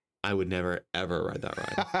it, I would never ever ride that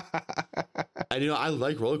ride. And I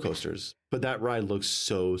like roller coasters, but that ride looks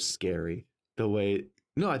so scary.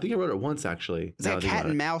 No, I think I rode it once actually. It's like a cat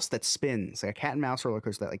and mouse that spins, like a cat and mouse roller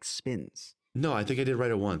coaster that like spins. No, I think I did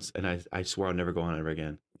ride it once, and I swear I'll never go on it ever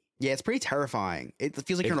again. Yeah, it's pretty terrifying. It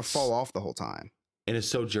feels like you're gonna fall off the whole time. And it's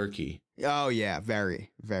so jerky. Oh yeah,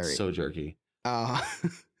 very, very. So jerky.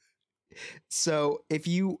 So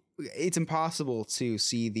it's impossible to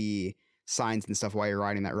see the signs and stuff while you're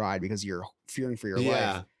riding that ride because you're fearing for your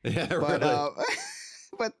life. Yeah, but really.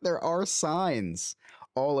 But there are signs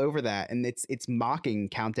all over that, and it's mocking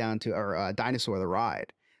Countdown to Dinosaur the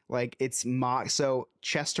Ride. Like, it's mock. So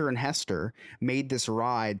Chester and Hester made this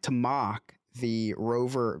ride to mock the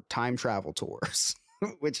Rover time travel tours,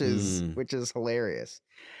 which is hilarious.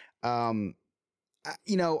 I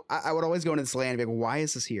would always go into this land and be like, why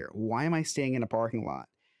is this here? Why am I staying in a parking lot?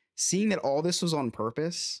 Seeing that all this was on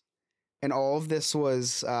purpose and all of this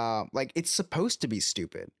was like, it's supposed to be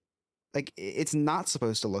stupid. Like, it's not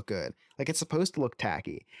supposed to look good. Like, it's supposed to look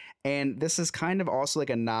tacky. And this is kind of also like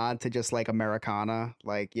a nod to just like Americana,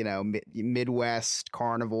 like, Midwest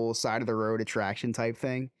carnival, side of the road attraction type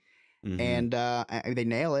thing. And they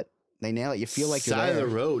nail it. They nail it. You feel like you're there. Side of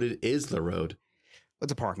the road. It is the road.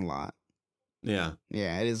 It's a parking lot. Yeah.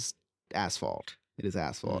 Yeah, it is asphalt. It is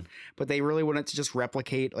asphalt. But they really wanted to just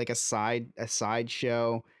replicate like a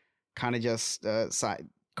sideshow kind of just side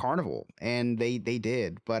carnival, and they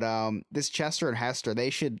did. But this Chester and Hester, they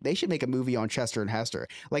should make a movie on Chester and Hester.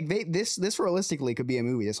 Like, this realistically could be a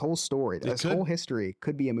movie. This whole story, whole history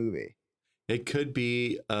could be a movie. It could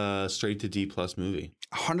be a straight to D+ movie.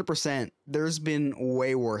 100%. There's been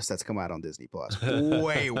way worse that's come out on Disney+.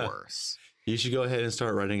 Way worse. You should go ahead and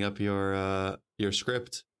start writing up your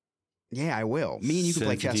script. Yeah, I will. Me and you can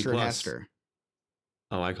play Chester and Hester.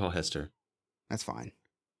 Oh, I call Hester. That's fine.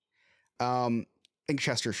 I think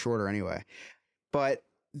Chester's shorter anyway. But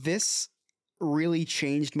this really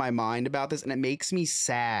changed my mind about this, and it makes me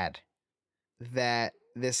sad that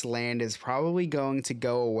this land is probably going to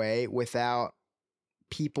go away without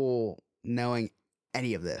people knowing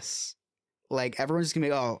any of this. Like, everyone's just gonna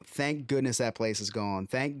be, oh, thank goodness that place is gone.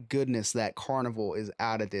 Thank goodness that carnival is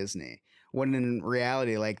out of Disney. When in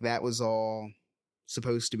reality, like, that was all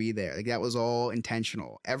supposed to be there. Like that was all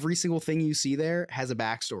intentional. Every single thing you see there has a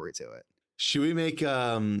backstory to it. Should we make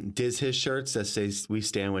Diz his shirts that says "We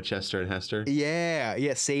stand with Chester and Hester"?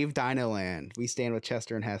 Yeah, save Dinoland. We stand with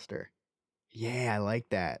Chester and Hester. Yeah, I like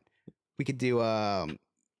that. We could do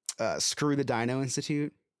screw the Dino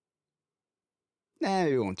Institute. Nah,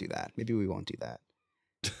 maybe we won't do that.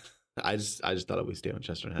 I just thought it we stand with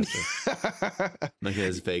Chester and Hester. Make it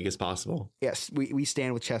as vague as possible. Yes, we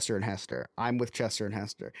stand with Chester and Hester. I'm with Chester and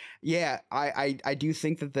Hester. Yeah, I do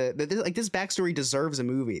think that this backstory deserves a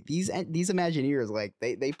movie. These Imagineers, like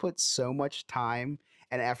they put so much time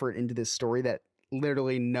and effort into this story that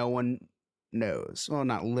literally no one knows. Well,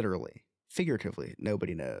 not literally, figuratively,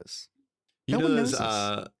 nobody knows. You know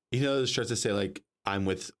those shirts that say like "I'm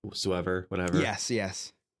with whoever," whatever.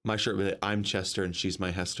 Yes. My shirt with it, "I'm Chester and she's my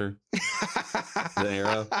Hester." The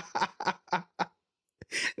arrow.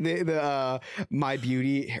 The my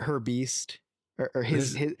beauty, her beast, or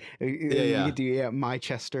his. Yeah. You could do my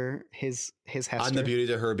Chester, his Hester. I'm the beauty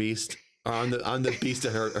to her beast. Or I'm the beast to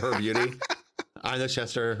her beauty. I'm the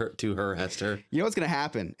Chester to her Hester. You know what's gonna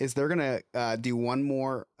happen is they're gonna do one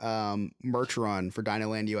more merch run for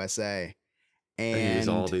Dinoland USA, and use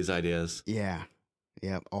all these ideas. Yeah,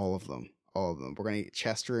 all of them. We're gonna get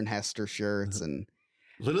Chester and Hester shirts and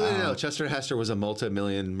literally no. Chester and Hester was a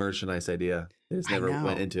multi-million merchandise idea. It just never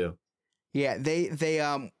went into. Yeah, they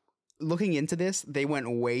looking into this, they went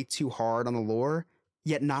way too hard on the lore,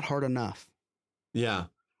 yet not hard enough. Yeah.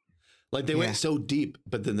 Like they went so deep,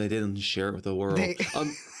 but then they didn't share it with the world.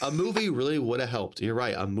 A movie really would have helped. You're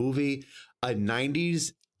right. A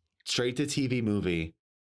 90s straight to TV movie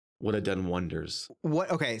would have done wonders.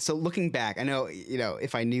 Okay, so looking back, I know,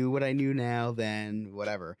 if I knew what I knew now, then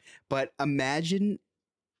whatever. But imagine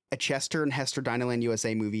a Chester and Hester Dinoland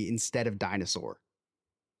USA movie instead of Dinosaur.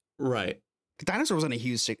 Right. Dinosaur wasn't a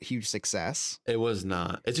huge success. It was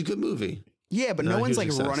not. It's a good movie. Yeah, but no one's like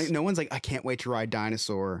running. No one's like, I can't wait to ride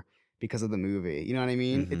Dinosaur because of the movie. You know what I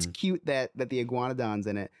mean? Mm-hmm. It's cute that the Iguanodon's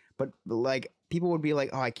in it, but like people would be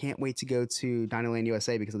like, oh, I can't wait to go to Dinoland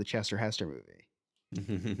USA because of the Chester Hester movie.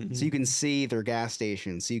 So you can see their gas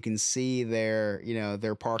station, so you can see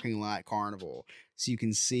their parking lot carnival, so you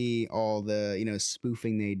can see all the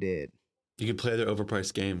spoofing they did. You could play their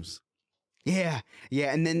overpriced games. Yeah,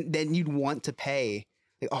 and then you'd want to pay.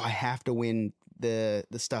 Like, oh, I have to win the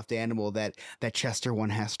stuffed animal that Chester won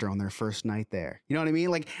Hester on their first night there. You know what I mean?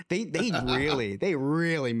 Like they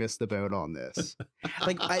really missed the boat on this.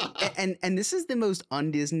 Like and this is the most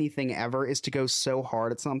un-Disney thing ever, is to go so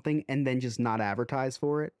hard at something and then just not advertise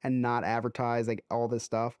for it and not advertise like all this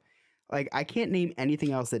stuff. Like I can't name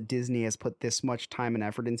anything else that Disney has put this much time and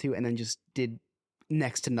effort into and then just did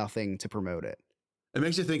next to nothing to promote it. It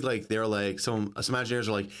makes you think like they're like some Imagineers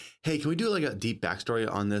are like, hey, can we do like a deep backstory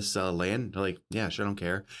on this land? They're like, yeah, sure, I don't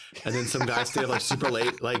care. And then some guys stay up like super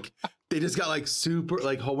late, like they just got like super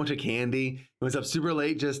like a whole bunch of candy. It was up super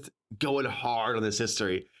late, just going hard on this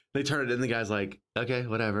history. They turn it in. The guy's like, okay,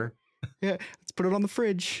 whatever. Yeah, let's put it on the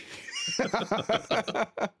fridge. This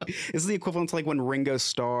is the equivalent to like when Ringo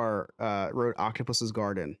Starr wrote Octopus's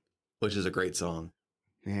Garden, which is a great song.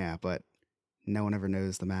 Yeah, but no one ever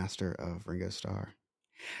knows the master of Ringo Starr.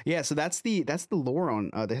 Yeah, so that's the lore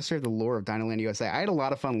on the history of the lore of Dinoland USA. I had a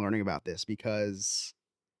lot of fun learning about this because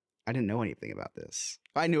I didn't know anything about this.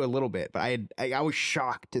 I knew a little bit, but I was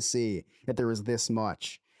shocked to see that there was this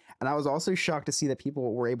much, and I was also shocked to see that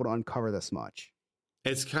people were able to uncover this much.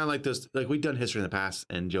 It's kind of like this, like we've done history in the past,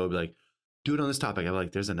 and Joe would be like, "Do it on this topic." I'm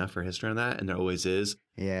like, "There's enough for history on that," and there always is.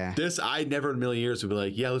 Yeah. This I never in a million years would be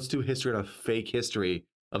like, "Yeah, let's do history on a fake history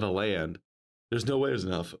of a land." There's no way there's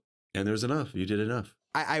enough, and there's enough. You did enough.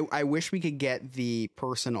 I wish we could get the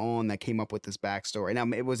person on that came up with this backstory. Now,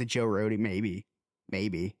 it was a Joe Rohde,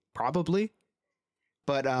 maybe, probably,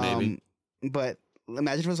 but but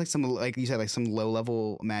imagine if it was like some, like you said, like some low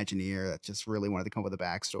level Imagineer that just really wanted to come up with a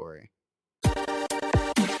backstory.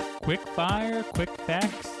 Quick fire, quick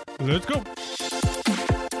facts. Let's go.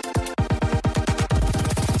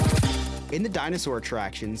 In the dinosaur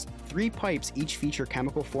attractions, 3 pipes each feature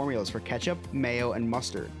chemical formulas for ketchup, mayo, and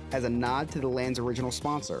mustard, as a nod to the land's original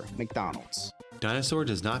sponsor, McDonald's. Dinosaur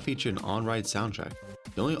does not feature an on-ride soundtrack.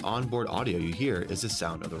 The only onboard audio you hear is the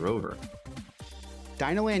sound of the rover.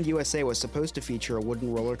 Dinoland USA was supposed to feature a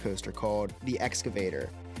wooden roller coaster called the Excavator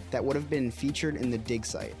that would have been featured in the dig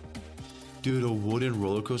site. Dude, a wooden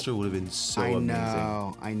roller coaster would have been so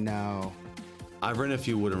amazing. I know. I've ridden a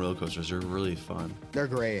few wooden roller coasters. They're really fun. They're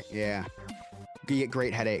great, yeah. You get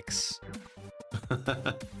great headaches.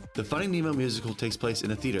 The Finding Nemo musical takes place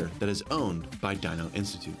in a theater that is owned by Dino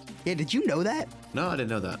Institute. Yeah, did you know that? No, I didn't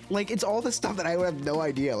know that. Like, it's all this stuff that I would have no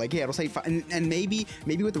idea. Like, yeah, it'll say, and maybe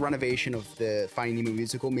with the renovation of the Finding Nemo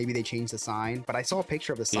musical, maybe they changed the sign. But I saw a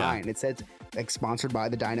picture of the sign. It said, like, sponsored by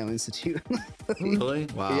the Dino Institute. Really?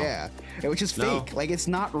 Wow. Yeah, which is fake. Like, it's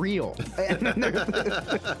not real.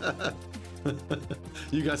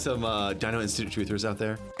 You got some Dino Institute truthers out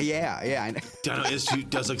there? Yeah. Dino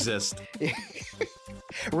Institute does exist.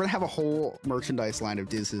 We're gonna have a whole merchandise line of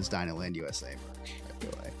Dis's Dinoland USA merch, I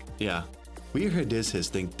feel like. Yeah. We here at DizHiz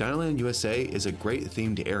think Dinoland USA is a great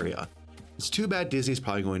themed area. It's too bad Disney's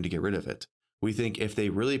probably going to get rid of it. We think if they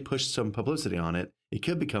really push some publicity on it, it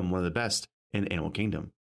could become one of the best in Animal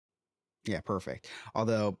Kingdom. Yeah, perfect.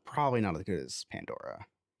 Although probably not as good as Pandora.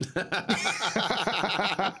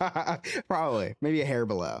 Probably. Maybe a hair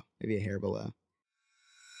below.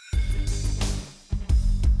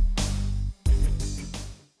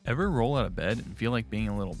 Ever roll out of bed and feel like being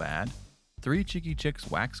a little bad? Three Cheeky Chicks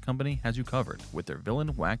Wax Company has you covered with their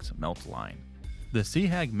Villain Wax Melt line. The Sea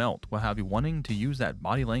Hag Melt will have you wanting to use that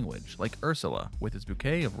body language like Ursula with its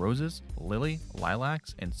bouquet of roses, lily,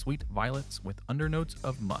 lilacs, and sweet violets with undernotes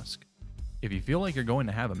of musk. If you feel like you're going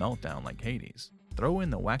to have a meltdown like Hades, throw in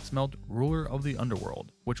the Wax Melt Ruler of the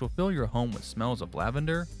Underworld, which will fill your home with smells of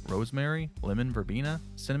lavender, rosemary, lemon verbena,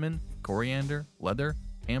 cinnamon, coriander, leather,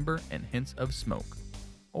 amber, and hints of smoke.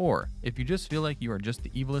 Or, if you just feel like you are just the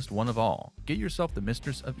evilest one of all, get yourself the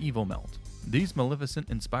Mistress of Evil Melt. These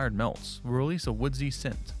Maleficent-inspired melts will release a woodsy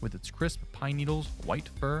scent with its crisp pine needles, white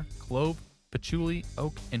fir, clove, patchouli,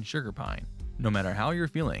 oak, and sugar pine. No matter how you're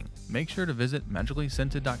feeling, make sure to visit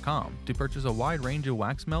magicallyscented.com to purchase a wide range of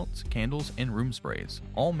wax melts, candles, and room sprays,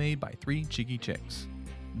 all made by Three Cheeky Chicks.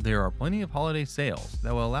 There are plenty of holiday sales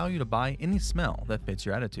that will allow you to buy any smell that fits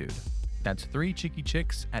your attitude. That's Three Cheeky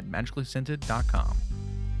Chicks at magicallyscented.com.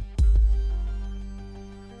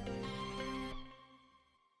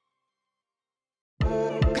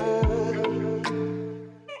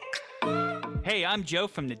 Hey, I'm Joe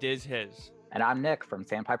from the DizHiz. And I'm Nick from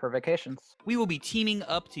Sandpiper Vacations. We will be teaming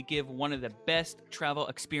up to give one of the best travel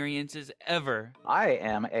experiences ever. I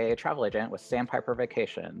am a travel agent with Sandpiper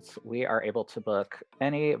Vacations. We are able to book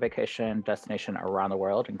any vacation destination around the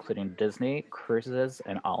world, including Disney, cruises,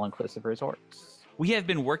 and all-inclusive resorts. We have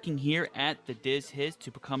been working here at the DizHiz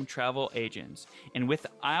to become travel agents. And with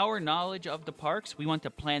our knowledge of the parks, we want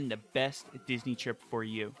to plan the best Disney trip for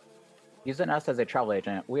you. Using us as a travel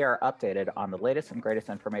agent, we are updated on the latest and greatest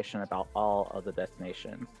information about all of the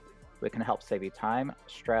destinations. We can help save you time,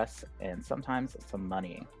 stress, and sometimes some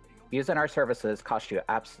money. Using our services costs you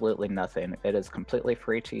absolutely nothing. It is completely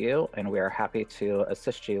free to you, and we are happy to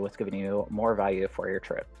assist you with giving you more value for your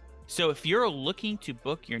trip. So if you're looking to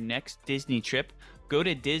book your next Disney trip, go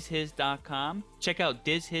to DizHiz.com, check out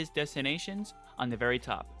DizHiz Destinations on the very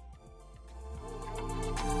top.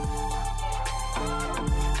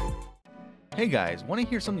 Hey guys, want to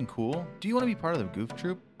hear something cool? Do you want to be part of the Goof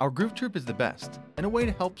Troop? Our Goof Troop is the best, and a way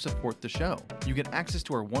to help support the show. You get access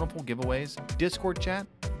to our wonderful giveaways, Discord chat,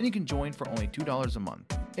 and you can join for only $2 a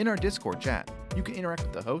month. In our Discord chat, you can interact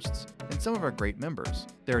with the hosts and some of our great members.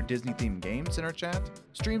 There are Disney-themed games in our chat,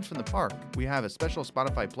 streams from the park, we have a special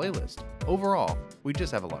Spotify playlist. Overall, we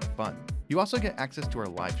just have a lot of fun. You also get access to our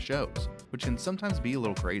live shows, which can sometimes be a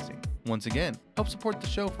little crazy. Once again, help support the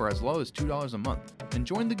show for as low as $2 a month and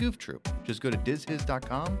join the Goof Troop. Just go to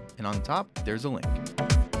DizHiz.com and on top, there's a link.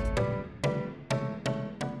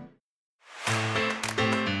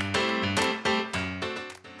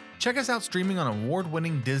 Check us out streaming on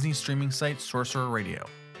award-winning Disney streaming site Sorcerer Radio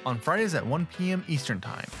on Fridays at 1 p.m. Eastern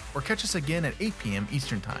Time, or catch us again at 8 p.m.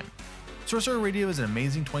 Eastern Time. Sorcerer Radio is an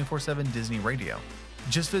amazing 24/7 Disney radio.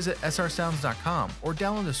 Just visit srsounds.com or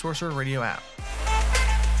download the Sorcerer Radio app.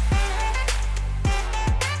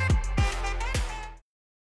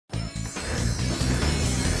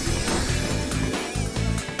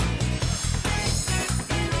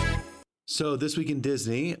 So this week in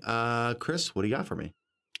Disney, Chris, what do you got for me?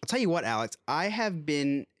 I'll tell you what, Alex, I have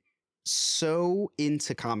been so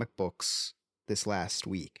into comic books this last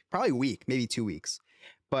week, probably a week, maybe 2 weeks,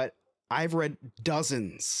 but I've read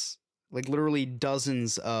dozens, like literally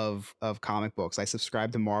dozens of comic books. I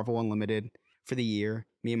subscribed to Marvel Unlimited for the year.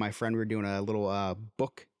 Me and my friend were doing a little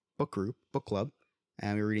book club,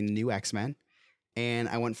 and we were reading the new X-Men. And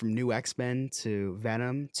I went from New X-Men to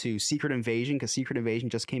Venom to Secret Invasion, because Secret Invasion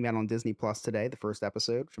just came out on Disney Plus today, the first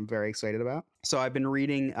episode, which I'm very excited about. So I've been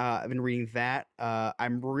reading that.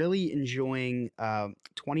 I'm really enjoying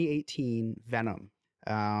 2018 Venom.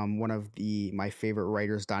 One of my favorite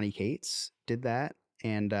writers, Donny Cates, did that,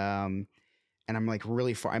 and I'm like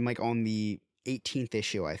really far. I'm like on the 18th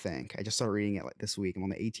issue, I think. I just started reading it like this week. I'm on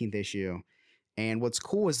the 18th issue. And what's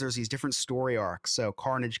cool is there's these different story arcs. So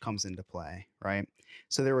Carnage comes into play, right?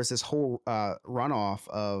 So there was this whole runoff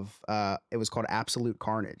of it was called Absolute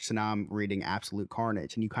Carnage. So now I'm reading Absolute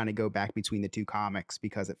Carnage, and you kind of go back between the two comics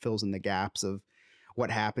because it fills in the gaps of what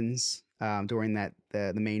happens during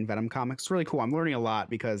the main Venom comics. It's really cool. I'm learning a lot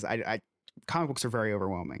because I comic books are very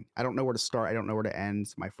overwhelming. I don't know where to start. I don't know where to end.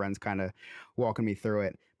 So my friend's kind of walking me through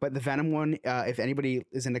it. But the Venom one, if anybody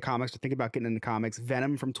is into comics or thinking about getting into comics,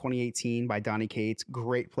 Venom from 2018 by Donny Cates,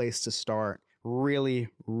 great place to start. Really,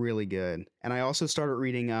 really good. And I also started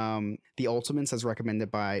reading The Ultimates as recommended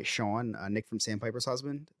by Sean, Nick from Sandpiper's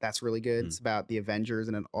husband. That's really good. It's about the Avengers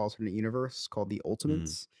in an alternate universe called The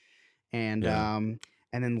Ultimates. And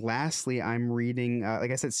then lastly, I'm reading,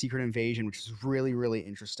 like I said, Secret Invasion, which is really, really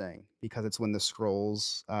interesting because it's when the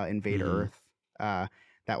Skrulls invade Earth.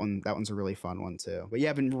 That one's a really fun one too. But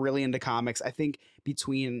yeah, I've been really into comics. I think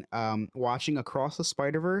between watching Across the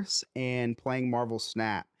Spider-Verse and playing Marvel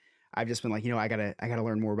Snap, I've just been like, I gotta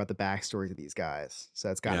learn more about the backstories of these guys. So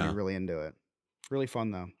that's got me really into it. Really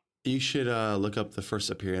fun though. You should look up the first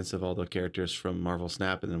appearance of all the characters from Marvel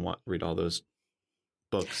Snap and then read all those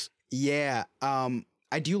books. Yeah.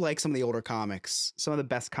 I do like some of the older comics. Some of the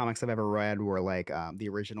best comics I've ever read were like the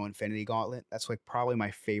original Infinity Gauntlet. That's like probably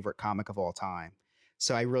my favorite comic of all time.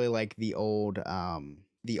 So I really like the older,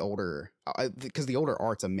 because the older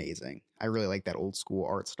art's amazing. I really like that old school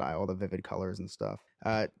art style, the vivid colors and stuff.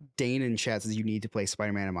 Dane in chat says you need to play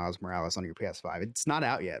Spider-Man and Miles Morales on your PS5. It's not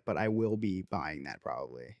out yet, but I will be buying that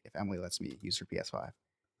probably if Emily lets me use her PS5.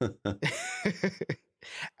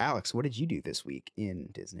 Alex, what did you do this week in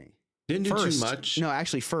Disney? Didn't do too much. No,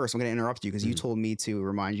 actually, first I'm going to interrupt you because you told me to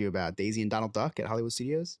remind you about Daisy and Donald Duck at Hollywood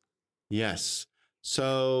Studios. Yes.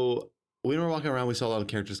 So when we were walking around, we saw a lot of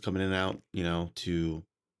characters coming in and out, to,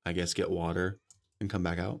 I guess, get water and come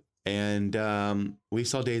back out. And we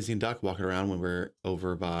saw Daisy and Duck walking around when we were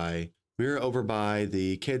over by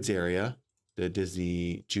the kids area, the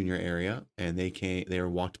Disney Junior area, and they were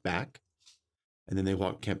walked back, and then they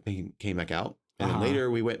came back out, and then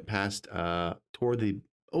later we went past toward the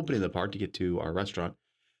opening of the park to get to our restaurant.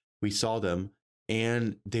 We saw them,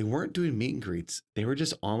 and they weren't doing meet and greets. They were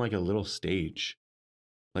just on like a little stage.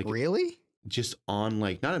 Like really? Just on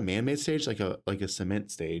like not a man-made stage, like a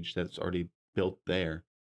cement stage that's already built there.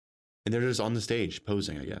 And they're just on the stage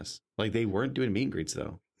posing, I guess. Like they weren't doing meet and greets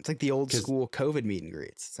though. It's like the old school COVID meet and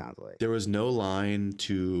greets, it sounds like. There was no line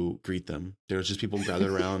to greet them. There was just people gathered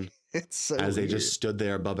around it's so as weird. They just stood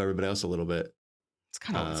there above everybody else a little bit. It's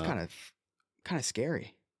kind of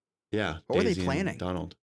scary. Yeah. What were they Daisy planning? and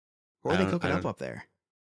Donald. What were they cooking up there?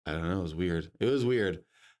 I don't know. It was weird.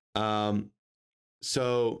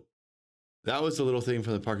 So that was the little thing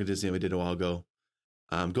from the park of Disney we did a while ago.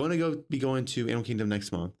 I'm going to be going to Animal Kingdom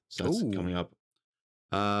next month. So that's coming up.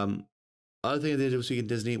 Other thing I did this week in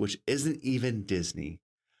Disney, which isn't even Disney,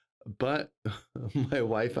 but my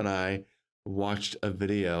wife and I watched a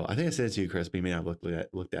video. I think I sent it to you, Chris, but you may not have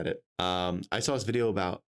looked at it. I saw this video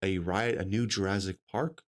about a new Jurassic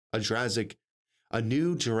Park, a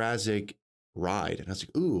new Jurassic ride. And I was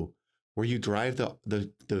like, ooh, where you drive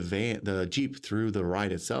the Jeep through the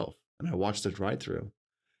ride itself. And I watched the ride through.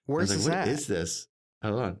 Where's this at? What is this?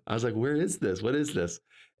 Hold on. I was like, where is this? What is this?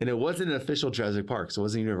 And it wasn't an official Jurassic Park, so it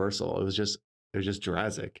wasn't Universal. It was just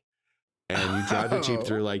Jurassic. And you drive the Jeep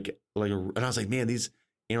through and I was like, man, these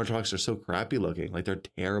animatronics are so crappy looking. Like they're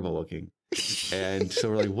terrible looking. And so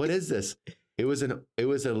we're like, what is this?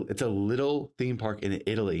 It's a little theme park in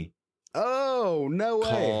Italy. Oh, no way.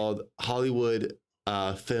 Called Hollywood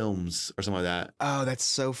Films or something like that. Oh, that's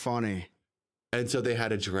so funny. And so they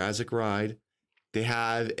had a Jurassic ride. They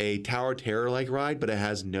have a Tower Terror like ride, but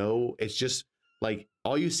it's just like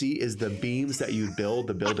all you see is the beams that you build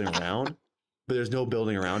the building around, but there's no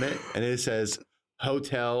building around it. And it says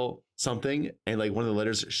hotel something. And like one of the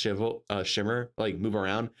letters shimmer, like move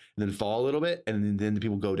around and then fall a little bit. And then the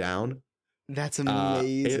people go down. That's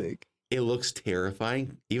amazing. It looks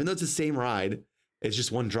terrifying, even though it's the same ride. It's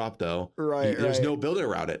just one drop though. Right. There's no building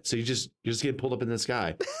around it. So you just get pulled up in the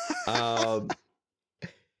sky.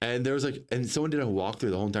 And there was and someone did a walkthrough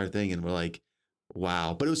the whole entire thing, and we're like,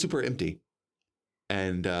 wow. But it was super empty.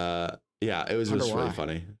 And it was really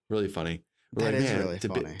funny. Really funny. We're that is really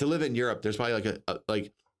funny. To live in Europe, there's probably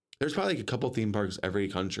there's probably a couple theme parks every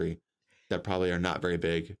country that probably are not very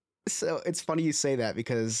big. So it's funny you say that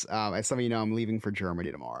because as some of you know, I'm leaving for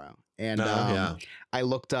Germany tomorrow. And I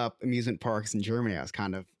looked up amusement parks in Germany. I was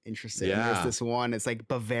kind of interested. Yeah. And there's this one, it's like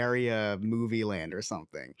Bavaria Movie Land or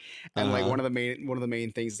something. And like one of the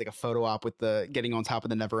main things is like a photo op with the getting on top of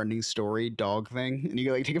the Never Ending Story dog thing. And you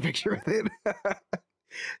can like take a picture with it.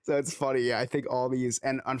 So it's funny. Yeah, I think all these,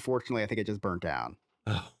 and unfortunately, I think it just burnt down.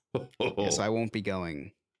 Yeah, so I won't be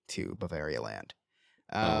going to Bavaria Land.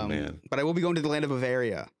 Oh man! But I will be going to the land of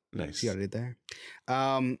Bavaria. Nice. See what I did there?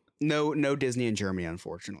 No Disney in Germany,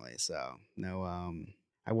 unfortunately. So no,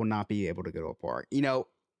 I will not be able to go to a park. You know,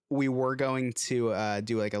 we were going to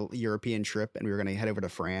do like a European trip, and we were going to head over to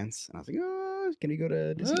France. And I was like, oh, can we go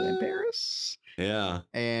to Disneyland Paris? Yeah.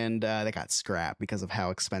 And they got scrapped because of how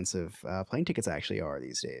expensive plane tickets actually are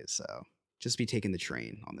these days. So just be taking the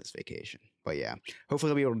train on this vacation. But yeah, hopefully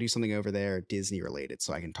I'll be able to do something over there Disney related,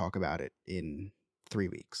 so I can talk about it in 3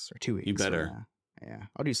 weeks or 2 weeks. You better. Yeah,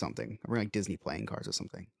 I'll do something. I'll bring like Disney playing cards or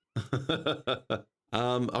something.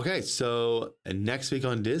 Okay, so next week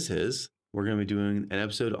on Diz His, we're going to be doing an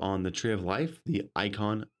episode on the Tree of Life, the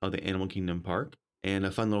icon of the Animal Kingdom park. And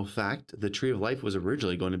a fun little fact, the Tree of Life was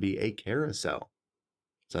originally going to be a carousel.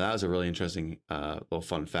 So that was a really interesting little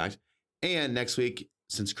fun fact. And next week,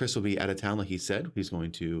 since Chris will be out of town, like he said, he's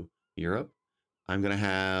going to Europe, I'm going to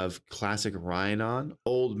have classic Ryan on,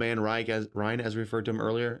 old man Ryan, as we referred to him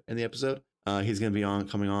earlier in the episode. He's going to be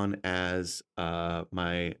coming on as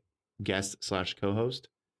my guest / co-host.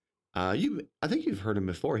 I think you've heard him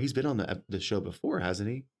before. He's been on the show before, hasn't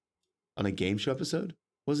he? On a game show episode,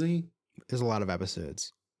 wasn't he? There's a lot of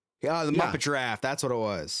episodes. Yeah, the Muppet Draft. That's what it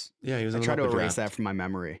was. Yeah, he was. I on tried the to Muppet erase Draft. that from my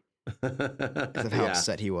memory because of how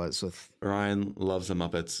upset he was with. Ryan loves the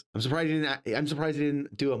Muppets. I'm surprised he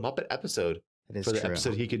didn't do a Muppet episode for the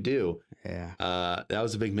episode he could do. Yeah, that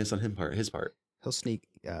was a big miss on his part. He'll sneak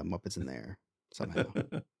Muppets in there somehow.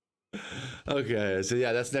 Okay, so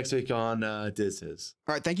yeah, that's next week on Diz His.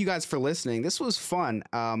 All right, thank you guys for listening. This was fun.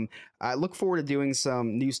 I look forward to doing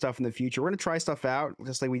some new stuff in the future. We're gonna try stuff out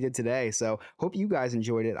just like we did today. So hope you guys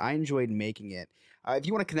enjoyed it. I enjoyed making it. If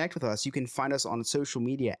you want to connect with us, you can find us on social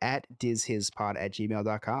media at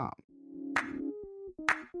dizhispod@gmail.com.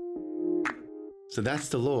 So that's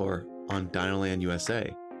the lore on Dinoland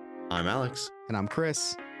USA. I'm Alex. And I'm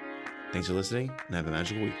Chris. Thanks for listening and have a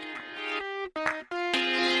magical week.